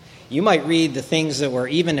 You might read the things that were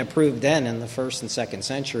even approved then in the 1st and 2nd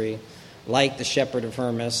century, like the Shepherd of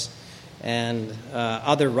Hermas, and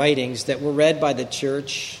other writings that were read by the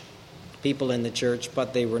church, people in the church,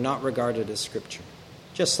 but they were not regarded as scripture.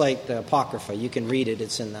 Just like the Apocrypha, you can read it,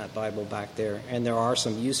 it's in that Bible back there, and there are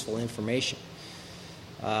some useful information.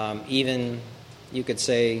 Even, you could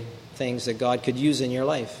say, things that God could use in your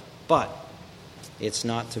life, but it's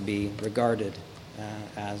not to be regarded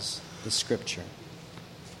as the scripture.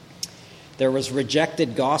 There was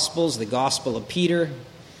rejected gospels, the Gospel of Peter,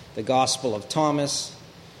 the Gospel of Thomas,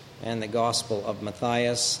 and the Gospel of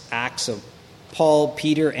Matthias, Acts of Paul,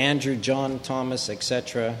 Peter, Andrew, John, Thomas,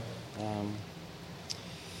 etc.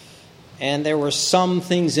 And there were some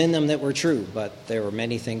things in them that were true, but there were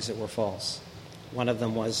many things that were false. One of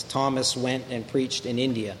them was Thomas went and preached in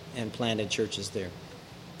India and planted churches there.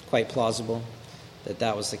 Quite plausible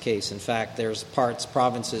that was the case. In fact, there's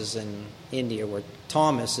provinces in India where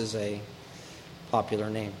Thomas is a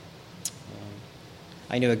popular name.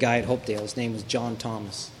 I knew a guy at Hopedale, his name was John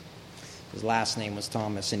Thomas. His last name was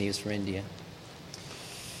Thomas, and he was from India.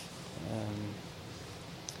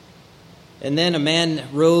 And then a man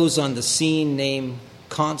rose on the scene named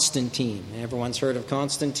Constantine. Everyone's heard of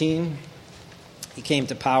Constantine? He came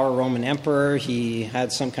to power, Roman emperor. He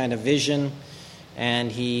had some kind of vision,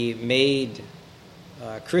 and he made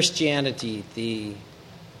Christianity the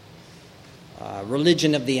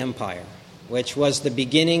religion of the empire, which was the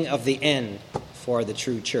beginning of the end for the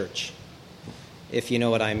true church, if you know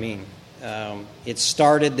what I mean. It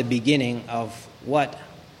started the beginning of what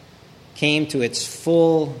came to its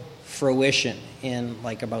full fruition in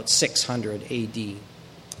about 600 AD.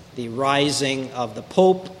 The rising of the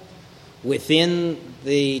Pope within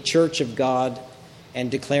the Church of God and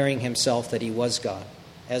declaring himself that he was God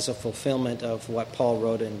as a fulfillment of what Paul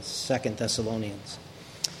wrote in 2 Thessalonians.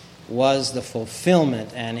 Was the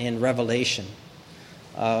fulfillment and in Revelation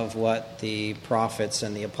of what the prophets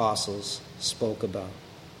and the apostles spoke about.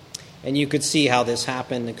 And you could see how this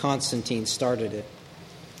happened, and Constantine started it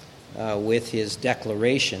with his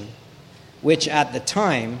declaration, which at the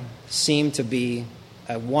time seemed to be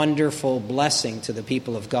a wonderful blessing to the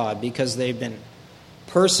people of God because they've been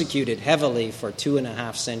persecuted heavily for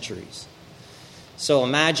 2.5 centuries. So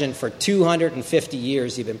imagine for 250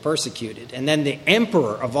 years you've been persecuted. And then the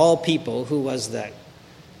emperor of all people, who was the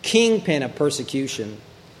kingpin of persecution,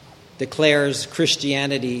 declares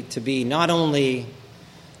Christianity to be not only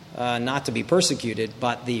not to be persecuted,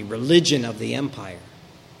 but the religion of the empire.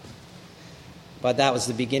 But that was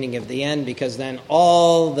the beginning of the end, because then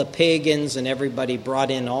all the pagans and everybody brought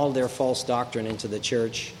in all their false doctrine into the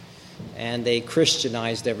church, and they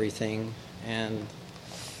Christianized everything, and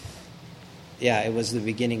it was the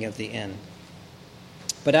beginning of the end.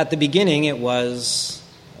 But at the beginning, it was,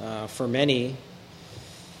 for many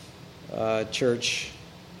church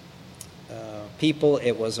people,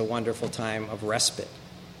 it was a wonderful time of respite.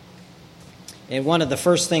 And one of the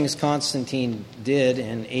first things Constantine did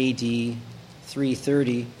in AD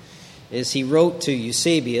 330 is he wrote to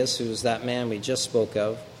Eusebius, who was that man we just spoke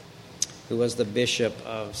of, who was the bishop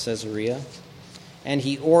of Caesarea, and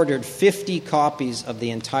he ordered 50 copies of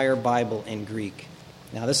the entire Bible in Greek.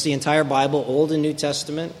 Now, this is the entire Bible, Old and New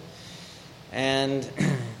Testament, and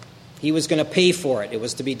he was going to pay for it. It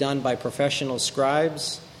was to be done by professional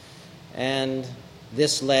scribes, and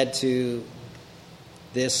this led to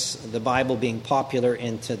the Bible being popular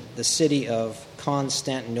into the city of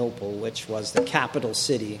Constantinople, which was the capital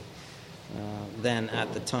city then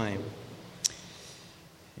at the time.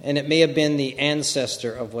 And it may have been the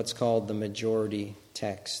ancestor of what's called the majority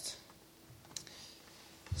text.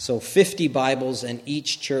 So 50 Bibles, and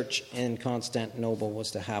each church in Constantinople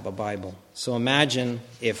was to have a Bible. So imagine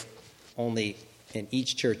if only in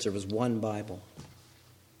each church there was one Bible.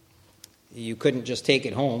 You couldn't just take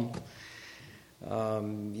it home.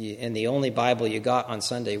 And the only Bible you got on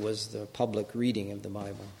Sunday was the public reading of the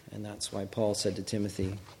Bible. And that's why Paul said to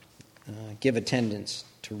Timothy, give attendance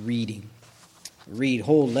to reading. Read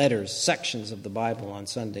whole letters, sections of the Bible on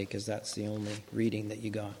Sunday, because that's the only reading that you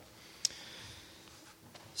got.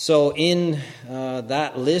 So in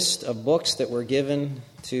that list of books that were given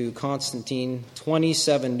to Constantine,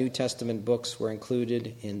 27 New Testament books were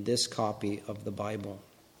included in this copy of the Bible.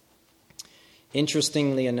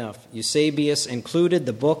 Interestingly enough, Eusebius included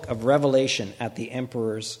the book of Revelation at the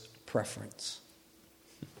emperor's preference.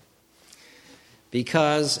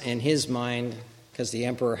 Because in his mind, because the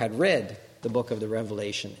emperor had read the book of the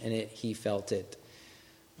Revelation, and he felt it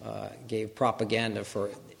gave propaganda for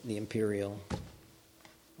the imperial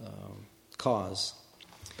cause,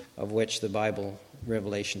 of which the Bible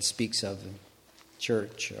Revelation speaks of. The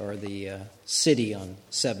church, or the city on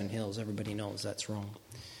 7 hills, everybody knows that's wrong.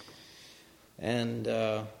 And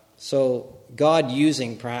so God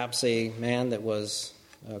using perhaps a man that was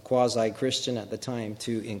quasi-Christian at the time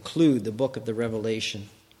to include the book of the Revelation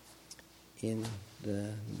in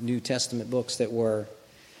the New Testament books that were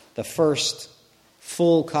the first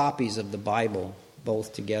full copies of the Bible,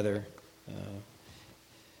 both together,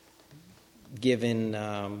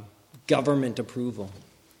 given government approval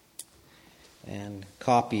and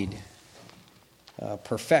copied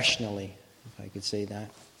professionally, if I could say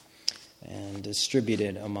that, and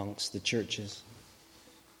distributed amongst the churches.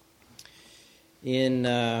 In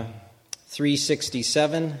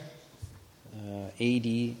 367, AD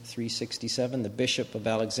 367, the Bishop of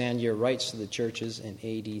Alexandria writes to the churches in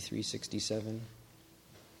AD 367.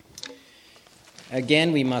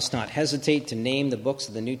 Again, we must not hesitate to name the books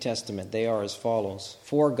of the New Testament. They are as follows: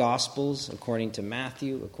 4 Gospels, according to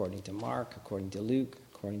Matthew, according to Mark, according to Luke,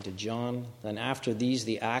 according to John. Then after these,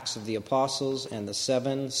 the Acts of the Apostles, and the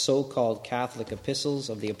 7 so-called Catholic epistles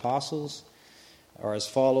of the Apostles are as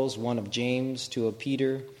follows: 1 of James, 2 of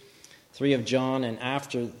Peter, 3 of John, and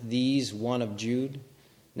after these, 1 of Jude.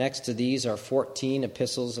 Next to these are 14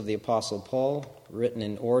 epistles of the Apostle Paul, written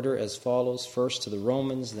in order as follows: first to the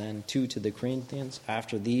Romans, then 2 to the Corinthians,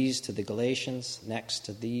 after these to the Galatians, next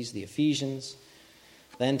to these the Ephesians,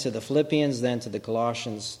 then to the Philippians, then to the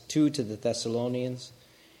Colossians, 2 to the Thessalonians,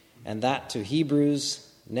 and that to Hebrews.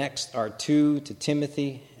 Next are 2 to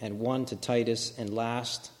Timothy, and 1 to Titus, and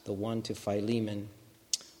last the 1 to Philemon.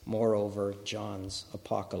 Moreover, John's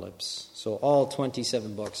Apocalypse. So all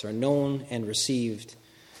 27 books are known and received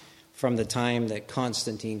from the time that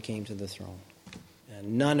Constantine came to the throne.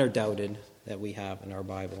 And none are doubted that we have in our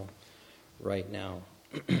Bible right now.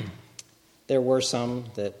 There were some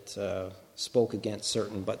that spoke against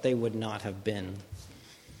certain, but they would not have been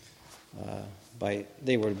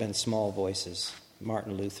they would have been small voices,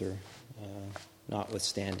 Martin Luther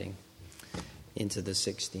notwithstanding, into the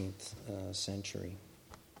 16th century.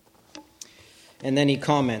 And then he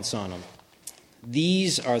comments on them.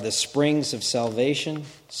 These are the springs of salvation,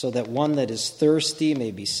 so that one that is thirsty may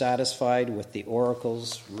be satisfied with the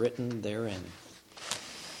oracles written therein.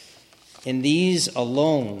 In these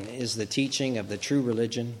alone is the teaching of the true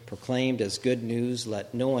religion, proclaimed as good news.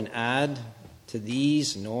 Let no one add to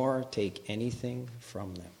these, nor take anything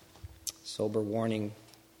from them. Sober warning,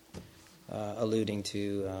 alluding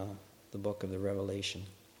to the book of the Revelation.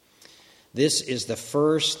 This is the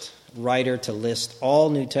first writer to list all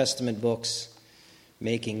New Testament books,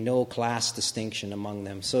 making no class distinction among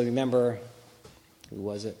them. So remember, who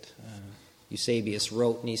was it? Eusebius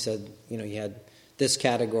wrote, and he said, you had this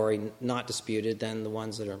category not disputed, then the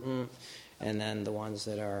ones that are and then the ones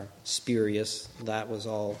that are spurious. That was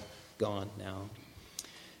all gone now.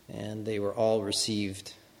 And they were all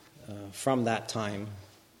received from that time,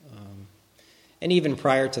 and even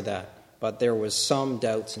prior to that. But there was some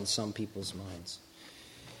doubts in some people's minds.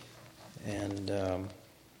 And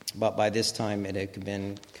but by this time it had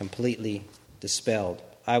been completely dispelled.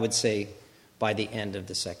 I would say by the end of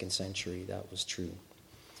the 2nd century that was true.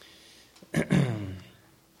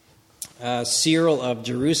 Cyril of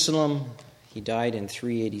Jerusalem, he died in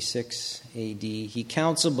 386 AD. He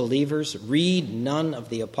counseled believers, read none of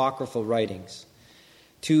the apocryphal writings.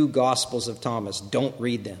 2 Gospels of Thomas, don't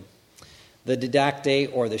read them. The Didacte,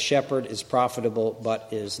 or the Shepherd, is profitable, but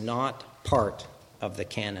is not part of the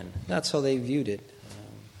canon. That's how they viewed it.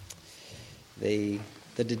 The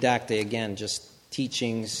Didacte, again, just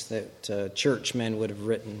teachings that churchmen would have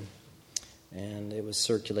written and it was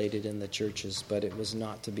circulated in the churches, but it was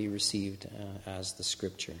not to be received as the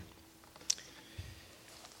Scripture.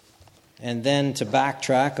 And then to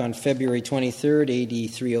backtrack, on February 23rd,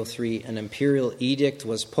 AD 303, an imperial edict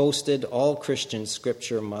was posted. All Christian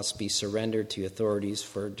Scripture must be surrendered to authorities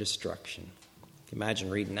for destruction.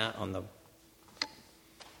 Imagine reading that on the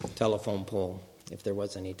telephone pole, if there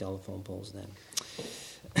was any telephone poles then.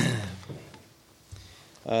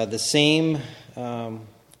 The same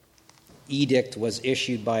edict was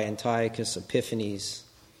issued by Antiochus Epiphanes.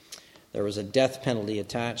 There was a death penalty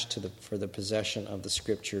attached for the possession of the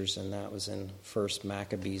Scriptures, and that was in 1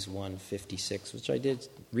 Maccabees 1:56, which I did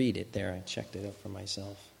read it there. I checked it out for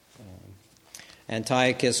myself.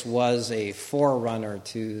 Antiochus was a forerunner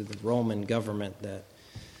to the Roman government that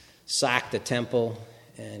sacked the temple,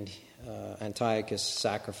 and Antiochus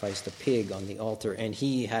sacrificed a pig on the altar, and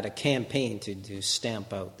he had a campaign to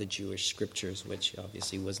stamp out the Jewish Scriptures, which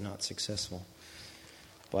obviously was not successful.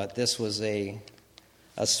 But this was a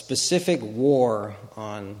specific war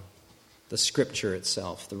on the Scripture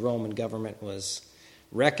itself. The Roman government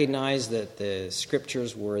recognized that the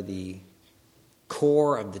Scriptures were the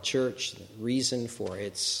core of the church, the reason for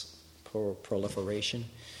its proliferation,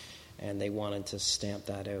 and they wanted to stamp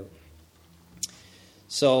that out.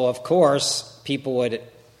 So, of course, people would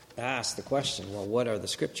ask the question, well, what are the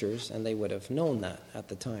Scriptures? And they would have known that at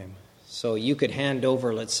the time. So you could hand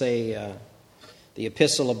over, let's say, the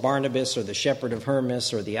Epistle of Barnabas or the Shepherd of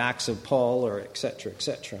Hermas or the Acts of Paul or etc.,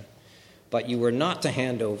 etc. But you were not to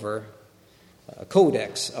hand over a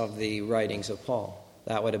codex of the writings of Paul.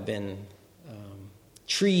 That would have been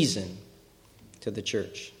treason to the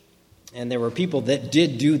church. And there were people that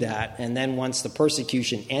did do that, and then once the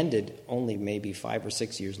persecution ended, only maybe 5 or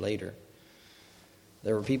 6 years later,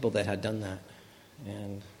 there were people that had done that.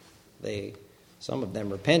 And some of them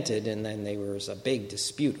repented, and then there was a big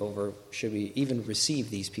dispute over should we even receive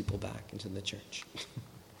these people back into the church.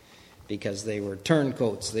 Because they were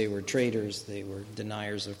turncoats, they were traitors, they were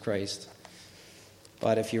deniers of Christ.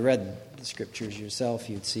 But if you read the Scriptures yourself,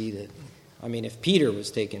 you'd see that, if Peter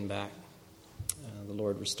was taken back, the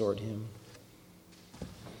Lord restored him.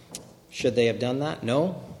 Should they have done that?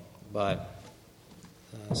 No, but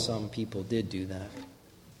some people did do that.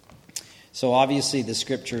 So obviously the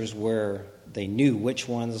Scriptures they knew which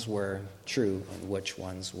ones were true and which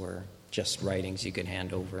ones were just writings you could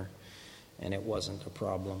hand over, and it wasn't a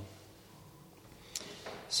problem.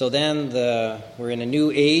 So then we're in a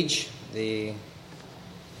new age.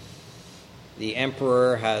 The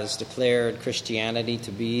emperor has declared Christianity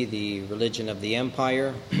to be the religion of the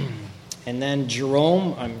empire. And then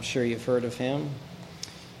Jerome, I'm sure you've heard of him.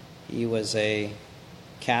 He was a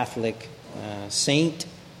Catholic saint,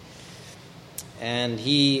 and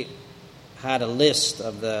he had a list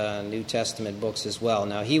of the New Testament books as well.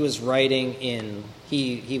 Now, he was writing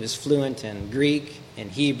he was fluent in Greek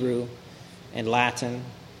and Hebrew and Latin,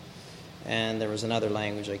 and there was another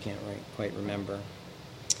language I can't quite remember.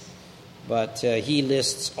 But he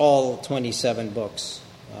lists all 27 books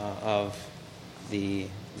of the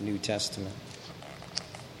New Testament.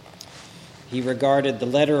 He regarded the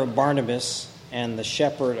letter of Barnabas and the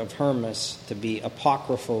Shepherd of Hermas to be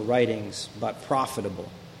apocryphal writings, but profitable.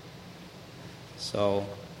 So,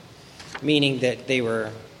 meaning that they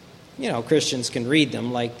were, Christians can read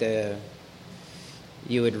them like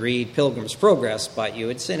you would read Pilgrim's Progress, but you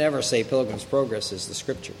would never say Pilgrim's Progress is the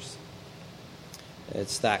Scriptures.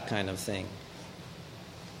 It's that kind of thing.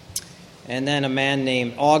 And then a man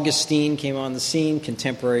named Augustine came on the scene,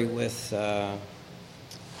 contemporary with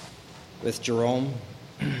Jerome,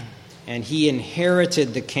 and he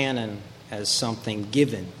inherited the canon as something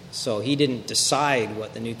given. So he didn't decide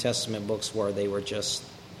what the New Testament books were. It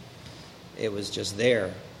was just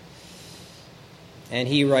there. And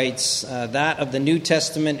he writes, that of the New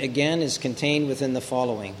Testament, again, is contained within the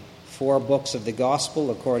following: 4 books of the Gospel,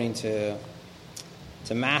 according to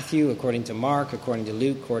Matthew, according to Mark, according to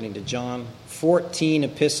Luke, according to John, 14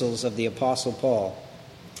 epistles of the Apostle Paul.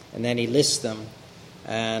 And then he lists them,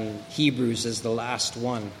 and Hebrews is the last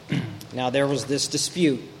one. Now, there was this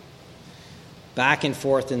dispute back and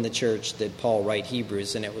forth in the church. Did Paul write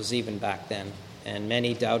Hebrews? And it was even back then. And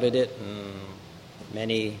many doubted it, and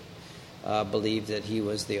many believed that he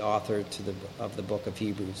was the author of the book of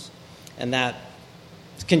Hebrews. And that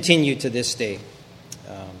continued to this day.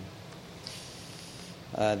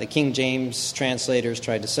 The King James translators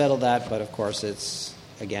tried to settle that, but of course it's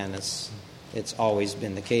always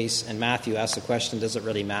been the case. And Matthew asked the question, does it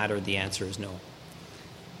really matter? The answer is no.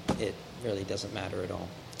 It really doesn't matter at all.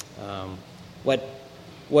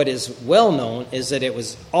 What is well known is that it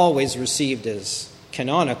was always received as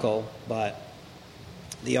canonical, but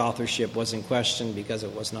the authorship was in question because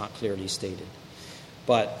it was not clearly stated.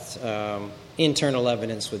 But internal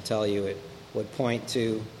evidence would tell you, it would point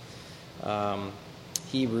to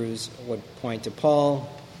Hebrews, would point to Paul.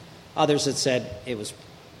 Others had said it was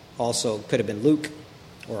also could have been Luke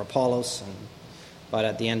or Apollos, but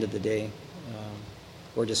at the end of the day,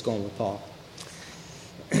 we're just going with Paul.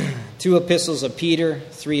 2 epistles of Peter,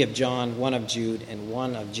 3 of John, 1 of Jude, and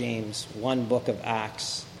 1 of James, 1 book of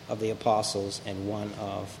Acts of the Apostles, and 1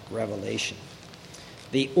 of Revelation.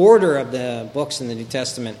 The order of the books in the New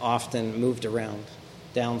Testament often moved around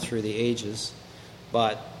down through the ages,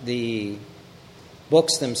 but the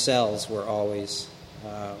books themselves were always,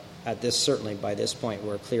 certainly by this point,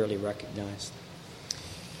 were clearly recognized.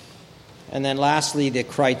 And then lastly, the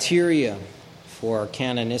criteria for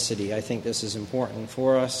canonicity. I think this is important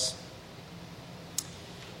for us.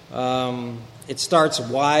 It starts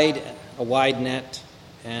wide, a wide net,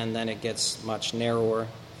 and then it gets much narrower.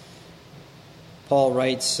 Paul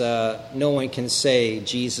writes, no one can say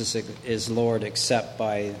Jesus is Lord except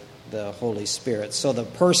by the Holy Spirit. So the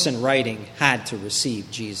person writing had to receive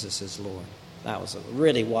Jesus as Lord. That was a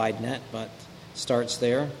really wide net, but starts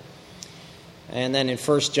there. And then in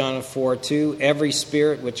 1 John 4:2, every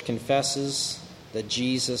spirit which confesses that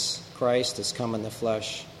Jesus Christ has come in the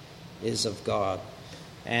flesh is of God.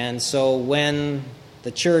 And so when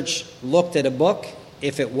the church looked at a book,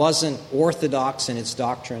 if it wasn't orthodox in its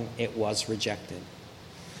doctrine, it was rejected.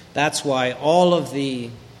 That's why all of the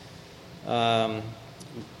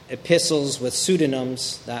epistles with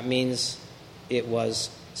pseudonyms, that means it was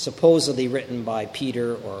supposedly written by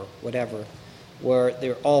Peter or whatever,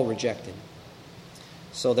 they're all rejected.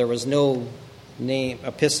 So there was no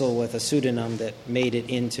epistle with a pseudonym that made it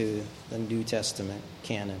into the New Testament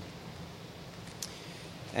canon.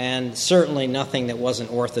 And certainly nothing that wasn't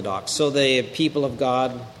orthodox. So the people of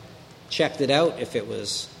God checked it out. If it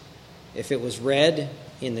was read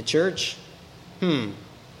in the church,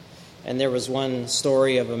 And there was one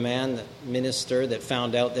story of a minister that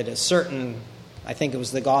found out that I think it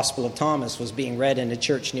was the Gospel of Thomas, was being read in a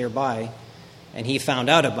church nearby, and he found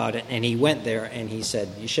out about it, and he went there, and he said,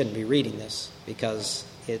 you shouldn't be reading this because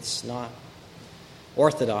it's not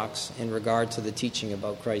orthodox in regard to the teaching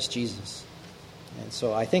about Christ Jesus. And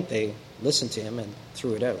so I think they listened to him and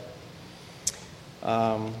threw it out.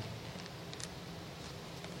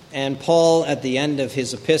 And Paul, at the end of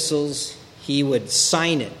his epistles, he would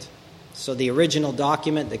sign it. So the original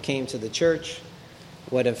document that came to the church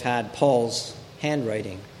would have had Paul's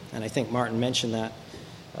handwriting. And I think Martin mentioned that.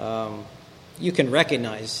 You can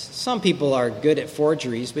recognize. Some people are good at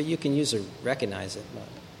forgeries, but you can usually recognize it. But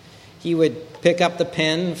he would pick up the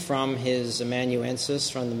pen from his amanuensis,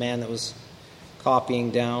 from the man that was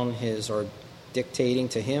copying down or dictating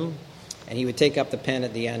to him, and he would take up the pen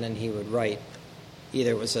at the end and he would write.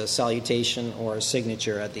 Either it was a salutation or a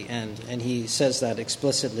signature at the end, and he says that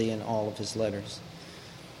explicitly in all of his letters.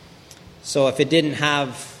 So if it didn't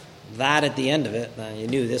have that at the end of it, then you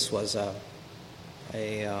knew this was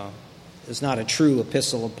it's not a true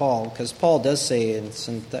epistle of Paul, because Paul does say in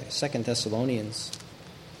 2 Thessalonians,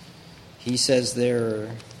 he says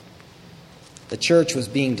there the church was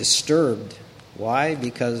being disturbed. Why?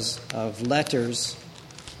 Because of letters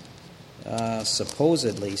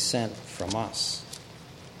supposedly sent from us.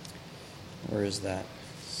 Where is that?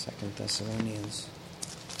 2 Thessalonians.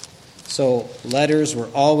 So letters were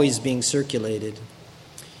always being circulated.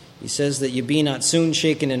 He says that you be not soon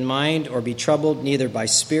shaken in mind or be troubled neither by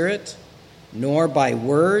spirit, nor by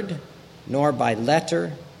word, nor by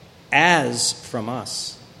letter, as from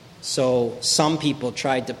us. So some people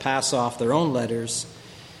tried to pass off their own letters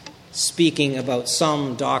speaking about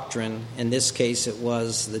some doctrine. In this case, it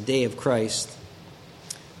was the day of Christ.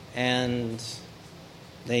 And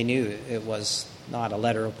they knew it was not a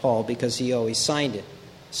letter of Paul because he always signed it.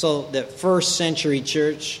 So the first century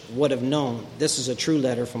church would have known this is a true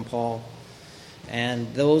letter from Paul.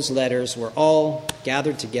 And those letters were all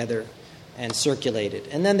gathered together and circulated.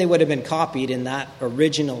 And then they would have been copied, and that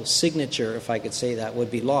original signature, if I could say that, would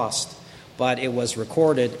be lost. But it was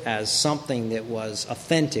recorded as something that was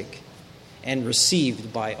authentic and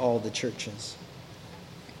received by all the churches.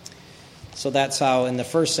 So that's how in the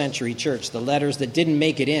first century church, the letters that didn't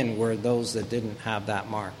make it in were those that didn't have that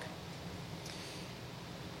mark.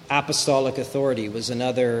 Apostolic authority was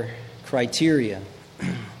another criteria.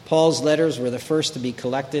 Paul's letters were the first to be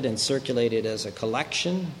collected and circulated as a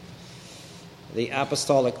collection. The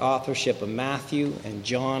apostolic authorship of Matthew and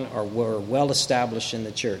John were well established in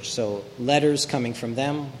the church. So letters coming from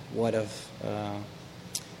them would have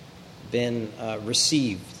been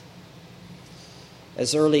received.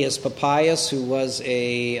 As early as Papias, who was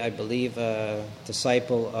I believe, a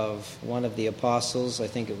disciple of one of the apostles, I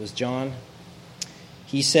think it was John,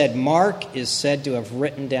 he said, Mark is said to have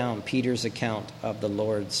written down Peter's account of the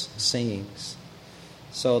Lord's sayings.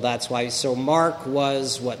 So that's why. So Mark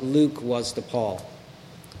was what Luke was to Paul.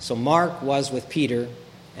 So Mark was with Peter,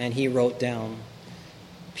 and he wrote down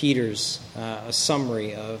Peter's, a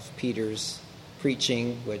summary of Peter's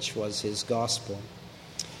preaching, which was his gospel.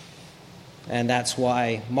 And that's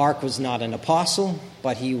why Mark was not an apostle,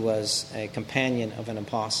 but he was a companion of an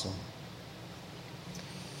apostle.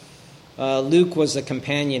 Luke was a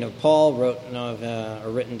companion of Paul,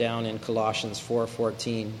 written down in Colossians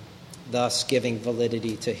 4:14, thus giving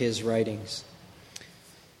validity to his writings.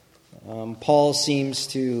 Paul seems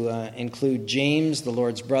to include James, the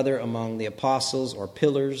Lord's brother, among the apostles or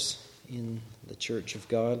pillars in the church of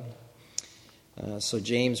God. So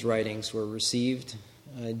James' writings were received.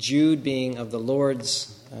 Jude, being of the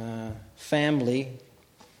Lord's family,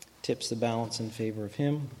 tips the balance in favor of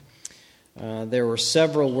him. There were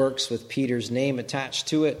several works with Peter's name attached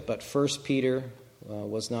to it, but 1 Peter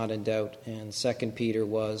was not in doubt, and 2 Peter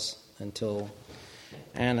was until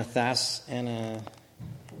Anathasis.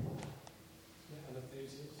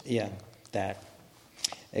 That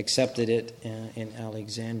accepted it in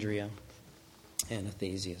Alexandria,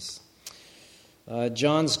 Anathasius.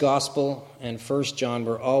 John's Gospel and 1 John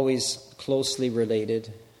were always closely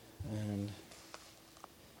related, and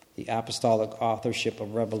the apostolic authorship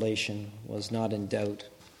of Revelation was not in doubt,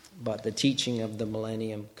 but the teaching of the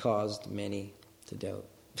millennium caused many to doubt.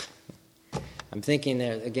 I'm thinking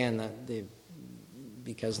that, again, that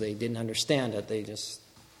because they didn't understand it, they just,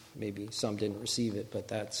 maybe some didn't receive it, but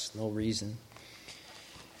that's no reason.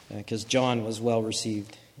 Because John was well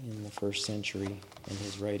received in the first century in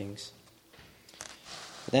his writings.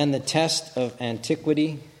 Then the test of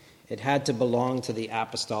antiquity, it had to belong to the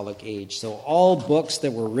apostolic age. So all books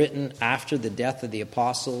that were written after the death of the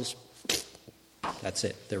apostles, that's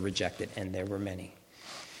it, they're rejected, and there were many.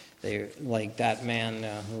 They, like that man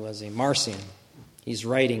who was a Marcion, he's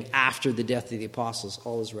writing after the death of the apostles.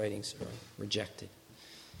 All his writings are rejected.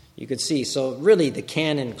 You could see, so really the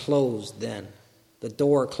canon closed then. The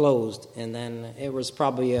door closed, and then it was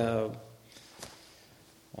probably up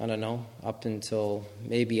until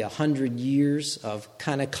maybe 100 years of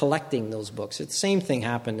kind of collecting those books. The same thing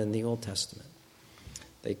happened in the Old Testament.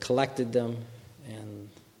 They collected them and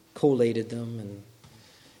collated them,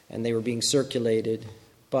 and they were being circulated.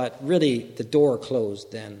 But really, the door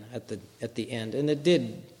closed then at the end, and it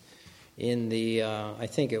did in the I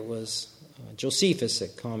think it was Josephus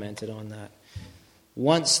that commented on that.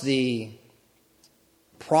 Once the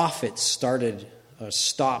prophets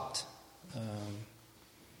stopped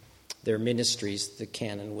their ministries, the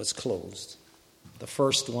canon was closed. The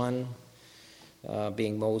first one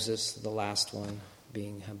being Moses, the last one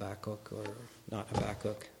being Habakkuk, or not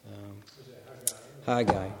Habakkuk,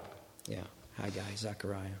 Haggai. Yeah, Haggai,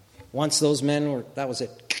 Zechariah. Once those men were, that was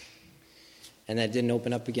it. And that didn't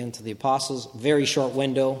open up again to the apostles. Very short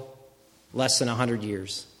window, less than 100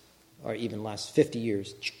 years, or even less, 50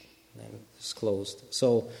 years, and it's closed.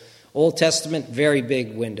 So Old Testament, very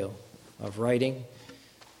big window of writing.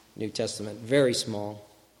 New Testament, very small.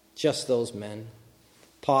 Just those men,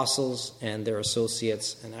 apostles and their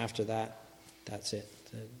associates, and after that, that's it.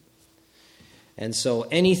 And so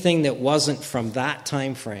anything that wasn't from that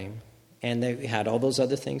time frame, and they had all those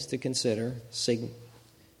other things to consider,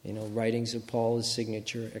 writings of Paul, his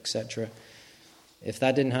signature, etc. If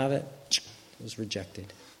that didn't have it, it was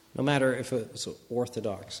rejected, no matter if it was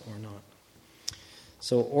orthodox or not.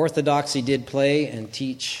 So orthodoxy did play and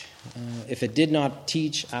teach. If it did not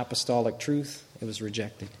teach apostolic truth, it was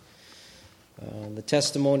rejected. The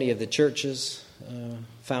testimony of the churches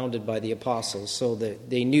founded by the apostles, so that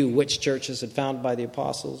they knew which churches had founded by the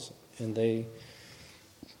apostles, and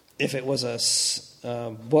if it was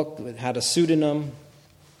a book that had a pseudonym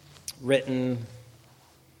written,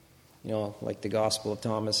 like the Gospel of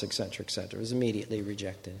Thomas, etc., etc., it was immediately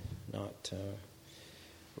rejected, not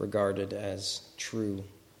regarded as true.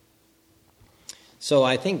 So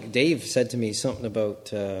I think Dave said to me something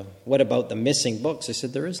about, what about the missing books? I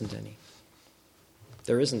said, there isn't any.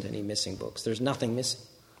 There isn't any missing books. There's nothing missing.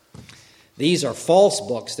 These are false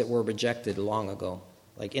books that were rejected long ago.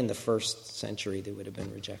 Like in the first century, they would have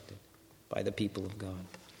been rejected by the people of God.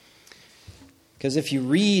 Because if you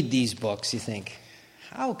read these books, you think,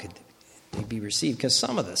 how could they be received? Because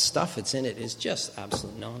some of the stuff that's in it is just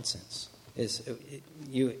absolute nonsense. If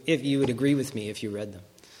you would agree with me if you read them.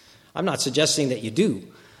 I'm not suggesting that you do.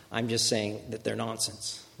 I'm just saying that they're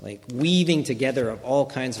nonsense. Like weaving together of all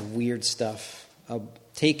kinds of weird stuff,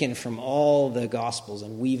 taken from all the Gospels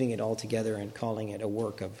and weaving it all together and calling it a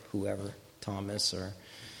work of whoever, Thomas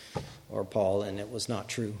or Paul, and it was not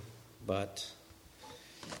true. But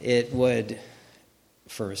it would,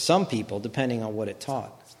 for some people, depending on what it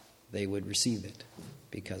taught, they would receive it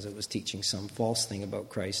because it was teaching some false thing about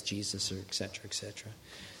Christ Jesus, or et cetera, et cetera.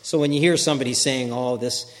 So when you hear somebody saying, "Oh,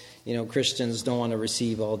 this, Christians don't want to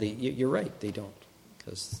receive all the," you're right, they don't,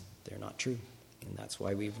 because they're not true, and that's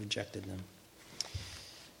why we've rejected them.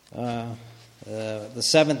 The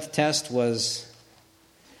seventh test was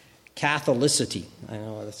Catholicity. I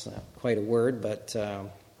know that's not quite a word, but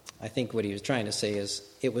I think what he was trying to say is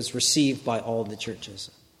it was received by all the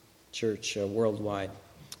churches, worldwide.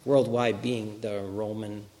 Worldwide being the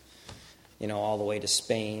Roman, all the way to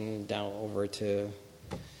Spain, down over to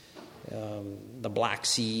the Black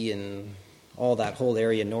Sea and all that whole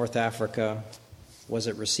area, North Africa. Was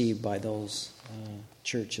it received by those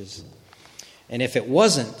churches? And if it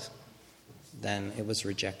wasn't, then it was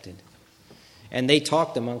rejected. And they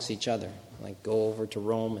talked amongst each other, like go over to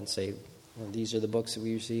Rome and say, well, these are the books that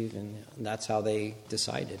we receive, and that's how they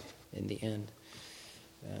decided in the end.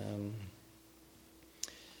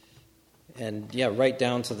 Right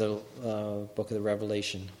down to the book of the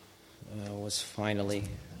Revelation was finally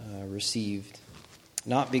received.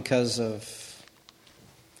 Not because of,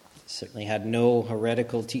 certainly had no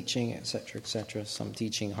heretical teaching, etc., some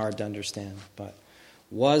teaching hard to understand, but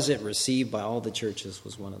was it received by all the churches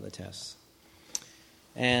was one of the tests.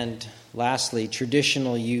 And lastly,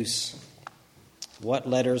 traditional use. What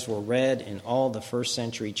letters were read in all the first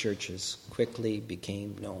century churches quickly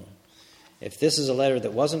became known. If this is a letter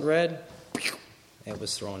that wasn't read, it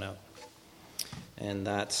was thrown out. And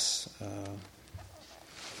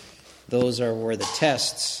those were the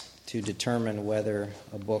tests to determine whether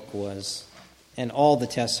a book was, and all the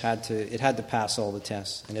tests had to pass all the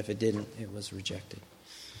tests, and if it didn't, it was rejected.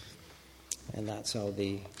 And that's how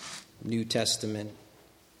the New Testament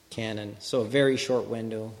canon, so a very short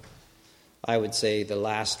window, I would say the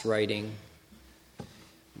last writing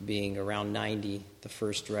being around 90, the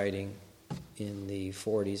first writing in the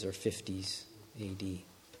 40s or 50s AD,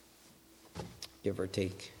 give or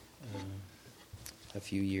take a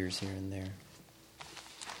few years here and there.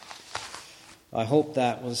 I hope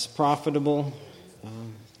that was profitable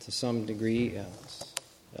to some degree.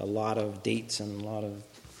 A lot of dates and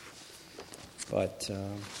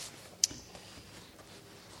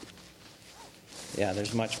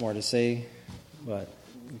there's much more to say, but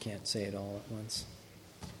you can't say it all at once.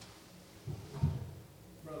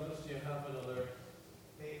 Brothers, do you have another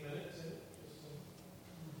 8 minutes in it?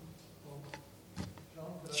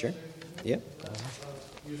 John, Sure. Yeah. That's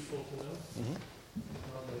useful to know. Mm-hmm.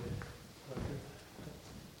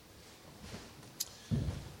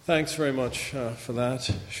 Thanks very much for that,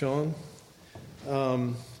 Sean. I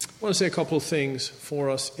want to say a couple of things for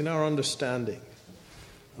us in our understanding.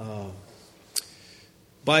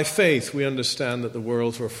 By faith, we understand that the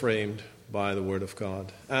worlds were framed by the Word of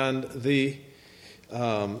God. And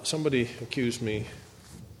somebody accused me,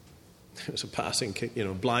 it was a passing kick,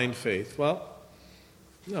 blind faith. Well,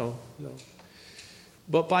 no.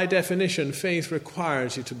 But by definition, faith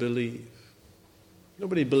requires you to believe.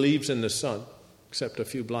 Nobody believes in the sun except a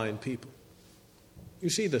few blind people. You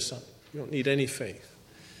see the sun. You don't need any faith.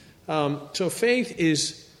 So faith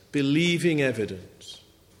is believing evidence.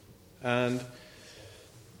 And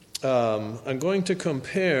I'm going to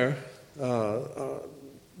compare the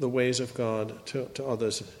ways of God to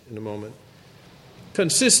others in a moment.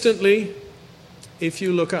 Consistently, if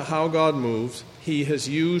you look at how God moves, He has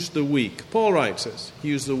used the weak. Paul writes this. He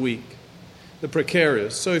used the weak, the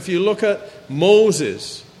precarious. So if you look at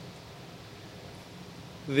Moses,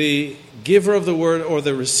 the giver of the word, or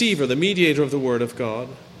the receiver, the mediator of the word of God,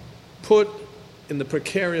 put in the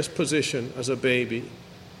precarious position as a baby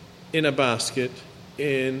in a basket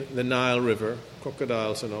in the Nile River,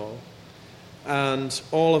 crocodiles and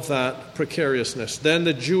all of that precariousness. Then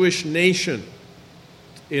the Jewish nation,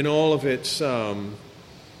 in all of its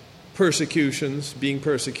persecutions, being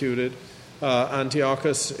persecuted,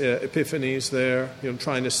 Antiochus Epiphanes there,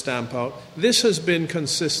 trying to stamp out. This has been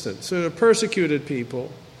consistent. So the persecuted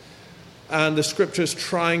people and the scriptures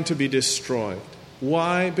trying to be destroyed.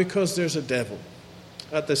 Why? Because there's a devil.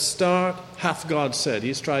 At the start, hath God said.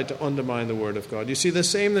 He's tried to undermine the word of God. You see the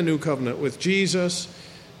same in the New Covenant with Jesus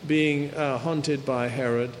being hunted by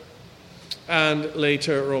Herod, and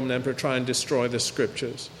later Roman Emperor trying to destroy the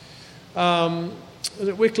scriptures. Was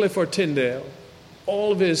it Wycliffe or Tyndale?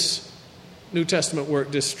 All of his New Testament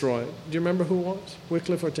work destroyed. Do you remember who it was?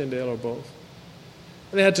 Wycliffe or Tyndale or both?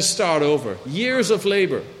 And they had to start over. Years of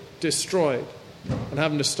labor destroyed. and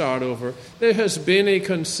having to start over. There has been a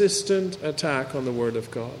consistent attack on the Word of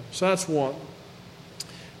God. So that's one.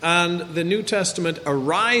 And the New Testament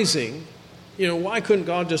arising, why couldn't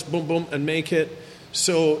God just boom, boom, and make it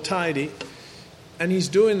so tidy? And he's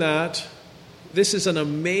doing that. This is an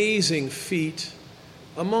amazing feat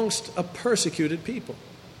amongst a persecuted people.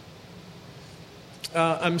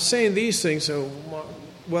 I'm saying these things,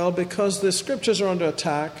 because the Scriptures are under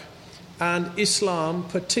attack, and Islam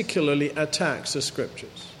particularly attacks the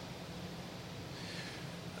Scriptures.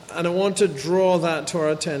 And I want to draw that to our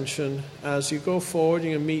attention as you go forward,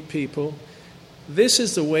 you meet people. This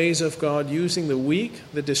is the ways of God, using the weak,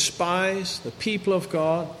 the despised, the people of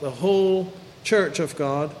God, the whole church of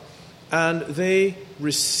God, and they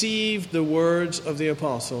received the words of the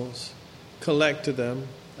apostles, collected them,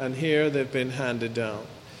 and here they've been handed down.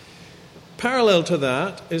 Parallel to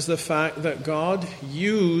that is the fact that God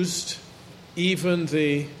used even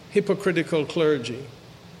the hypocritical clergy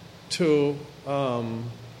to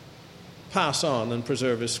pass on and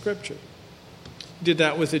preserve His Scripture. He did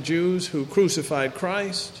that with the Jews who crucified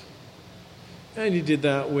Christ, and He did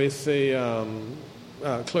that with the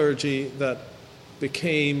clergy that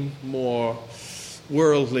became more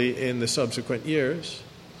worldly in the subsequent years.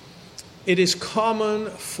 It is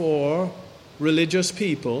common for religious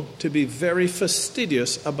people to be very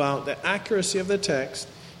fastidious about the accuracy of the text,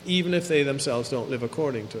 even if they themselves don't live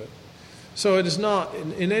according to it. So it is not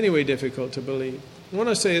in any way difficult to believe. I want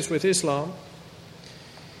to say this with Islam.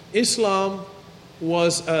 Islam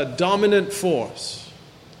was a dominant force.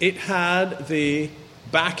 It had the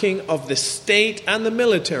backing of the state and the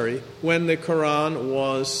military when the Quran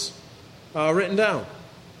was written down.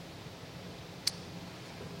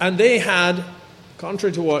 And they had,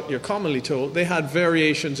 contrary to what you're commonly told, they had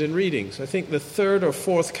variations in readings. I think the third or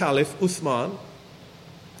fourth caliph, Uthman,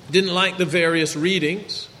 didn't like the various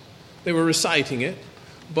readings. They were reciting it,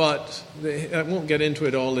 but I won't get into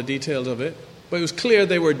it, all the details of it. But it was clear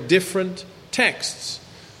they were different texts.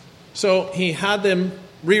 So he had them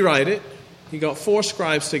rewrite it. He got 4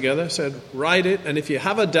 scribes together, said, write it, and if you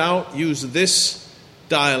have a doubt, use this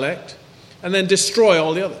dialect, and then destroy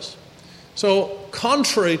all the others. So,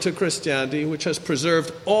 contrary to Christianity, which has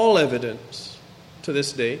preserved all evidence to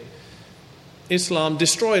this day, Islam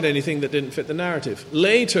destroyed anything that didn't fit the narrative.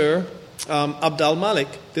 Later, Abd al-Malik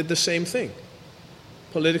did the same thing.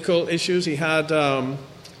 Political issues, he had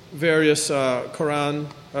various he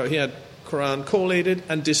had Quran collated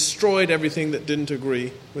and destroyed everything that didn't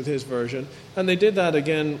agree with his version. And they did that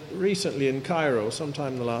again recently in Cairo,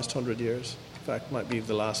 sometime in the last 100 years. In fact, might be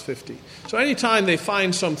the last 50. So anytime they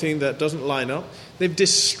find something that doesn't line up, they've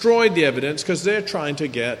destroyed the evidence because they're trying to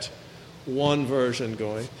get one version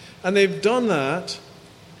going. And they've done that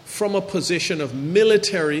from a position of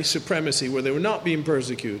military supremacy where they were not being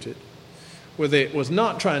persecuted, where it was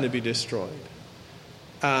not trying to be destroyed.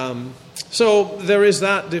 So there is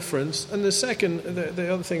that difference. And the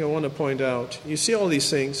other thing I want to point out, you see all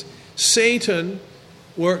these things. Satan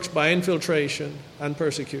works by infiltration and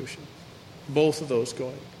persecution. Both of those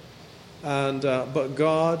going. And but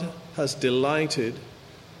God has delighted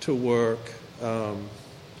to work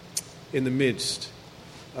in the midst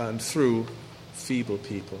and through feeble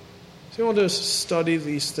people. So you want to study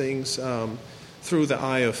these things through the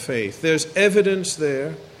eye of faith. There's evidence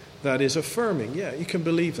there that is affirming. Yeah, you can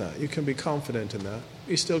believe that. You can be confident in that.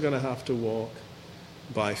 You're still going to have to walk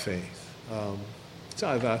by faith. It's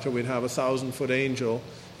either that or we'd have a 1,000-foot angel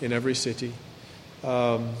in every city.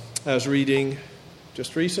 I was reading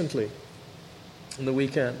just recently, on the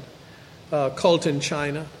weekend, Cult in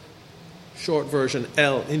China, short version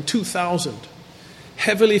L, in 2000,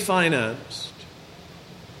 heavily financed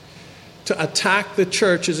to attack the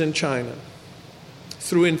churches in China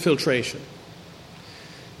through infiltration.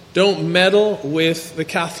 Don't meddle with the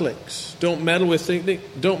Catholics. Don't meddle with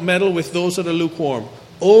those that are lukewarm.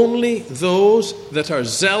 Only those that are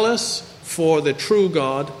zealous for the true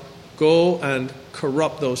God go and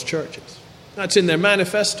corrupt those churches. That's in their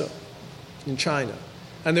manifesto in China.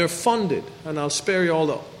 And they're funded. And I'll spare you all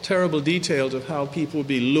the terrible details of how people will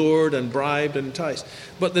be lured and bribed and enticed.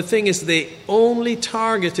 But the thing is, they only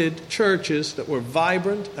targeted churches that were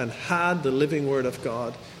vibrant and had the living Word of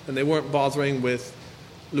God. And they weren't bothering with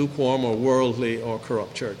lukewarm or worldly or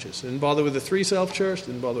corrupt churches. Didn't bother with the Three Self Church.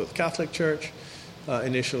 Didn't bother with the Catholic Church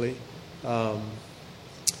initially.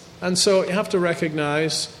 And so you have to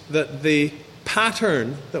recognize that the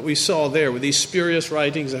pattern that we saw there with these spurious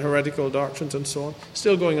writings and heretical doctrines and so on,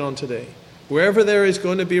 still going on today. Wherever there is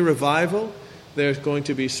going to be revival, there's going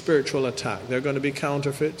to be spiritual attack. There are going to be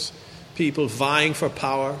counterfeits, people vying for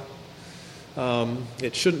power.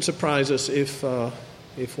 It shouldn't surprise us if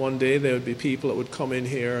if one day there would be people that would come in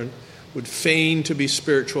here and would feign to be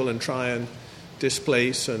spiritual and try and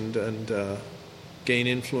displace and gain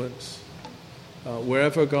influence.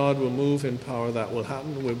 Wherever God will move in power, that will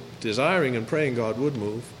happen. We're desiring and praying God would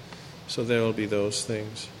move, so there will be those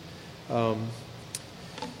things.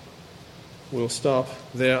 We'll stop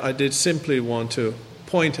there. I did simply want to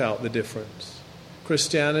point out the difference.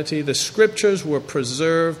 Christianity, the scriptures were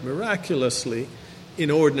preserved miraculously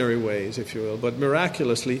in ordinary ways, if you will, but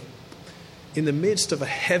miraculously in the midst of a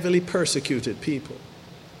heavily persecuted people.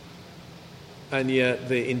 And yet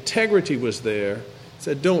the integrity was there. It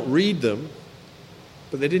said, don't read them,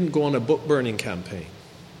 but they didn't go on a book-burning campaign.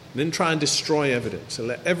 They didn't try and destroy evidence. They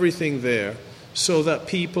let everything there so that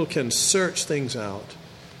people can search things out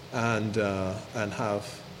and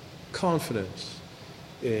have confidence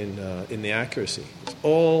in the accuracy. It's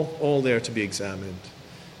all there to be examined.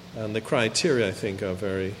 And the criteria, I think, are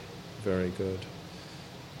very, very good.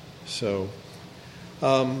 So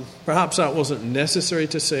perhaps that wasn't necessary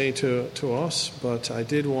to say to us, but I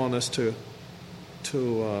did want us to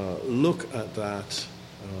look at that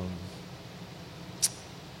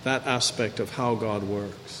aspect of how God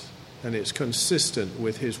works. And it's consistent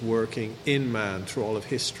with his working in man through all of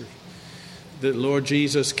history. The Lord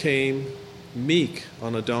Jesus came meek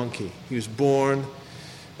on a donkey. He was born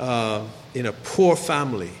in a poor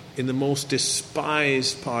family in the most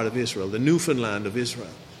despised part of Israel, the Newfoundland of Israel.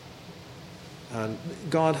 And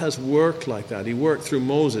God has worked like that. He worked through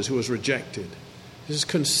Moses, who was rejected. This is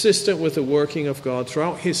consistent with the working of God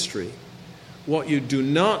throughout history. What you do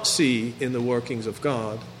not see in the workings of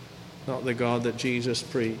God, not the God that Jesus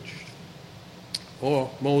preached,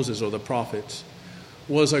 or Moses or the prophets,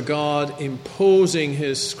 was a God imposing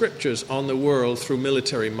his scriptures on the world through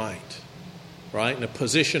military might, right? In a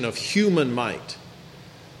position of human might.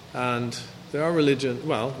 And there are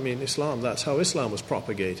Islam, that's how Islam was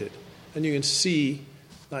propagated. And you can see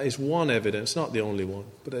that is one evidence, not the only one,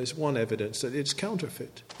 but it's one evidence that it's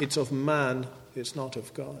counterfeit. It's of man, it's not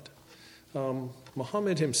of God.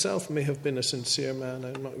 Muhammad himself may have been a sincere man,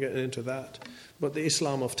 I'm not getting into that, but the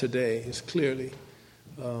Islam of today is clearly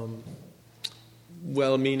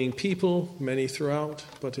well-meaning people, many throughout,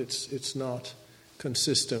 but it's not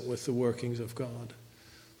consistent with the workings of God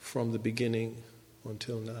from the beginning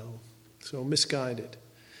until now. So misguided.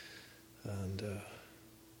 And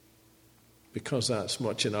because that's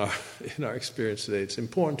much in our experience today, it's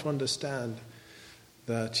important to understand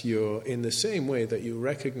that you're in the same way that you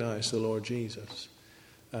recognize the Lord Jesus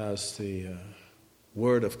as the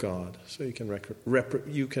Word of God, so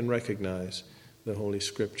you can recognize the Holy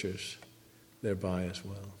Scriptures thereby as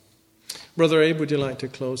well. Brother Abe, would you like to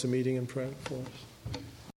close the meeting in prayer for us?